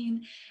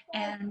listening,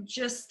 and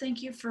just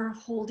thank you for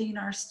holding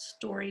our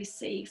story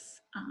safe.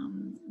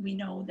 We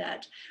know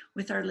that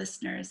with our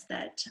listeners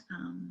that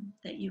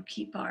you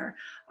keep our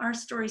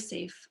story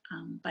safe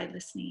by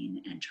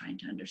listening and trying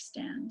to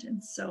understand.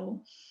 And so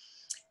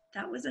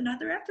that was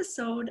another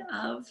episode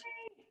of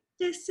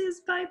This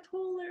is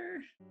Bipolar.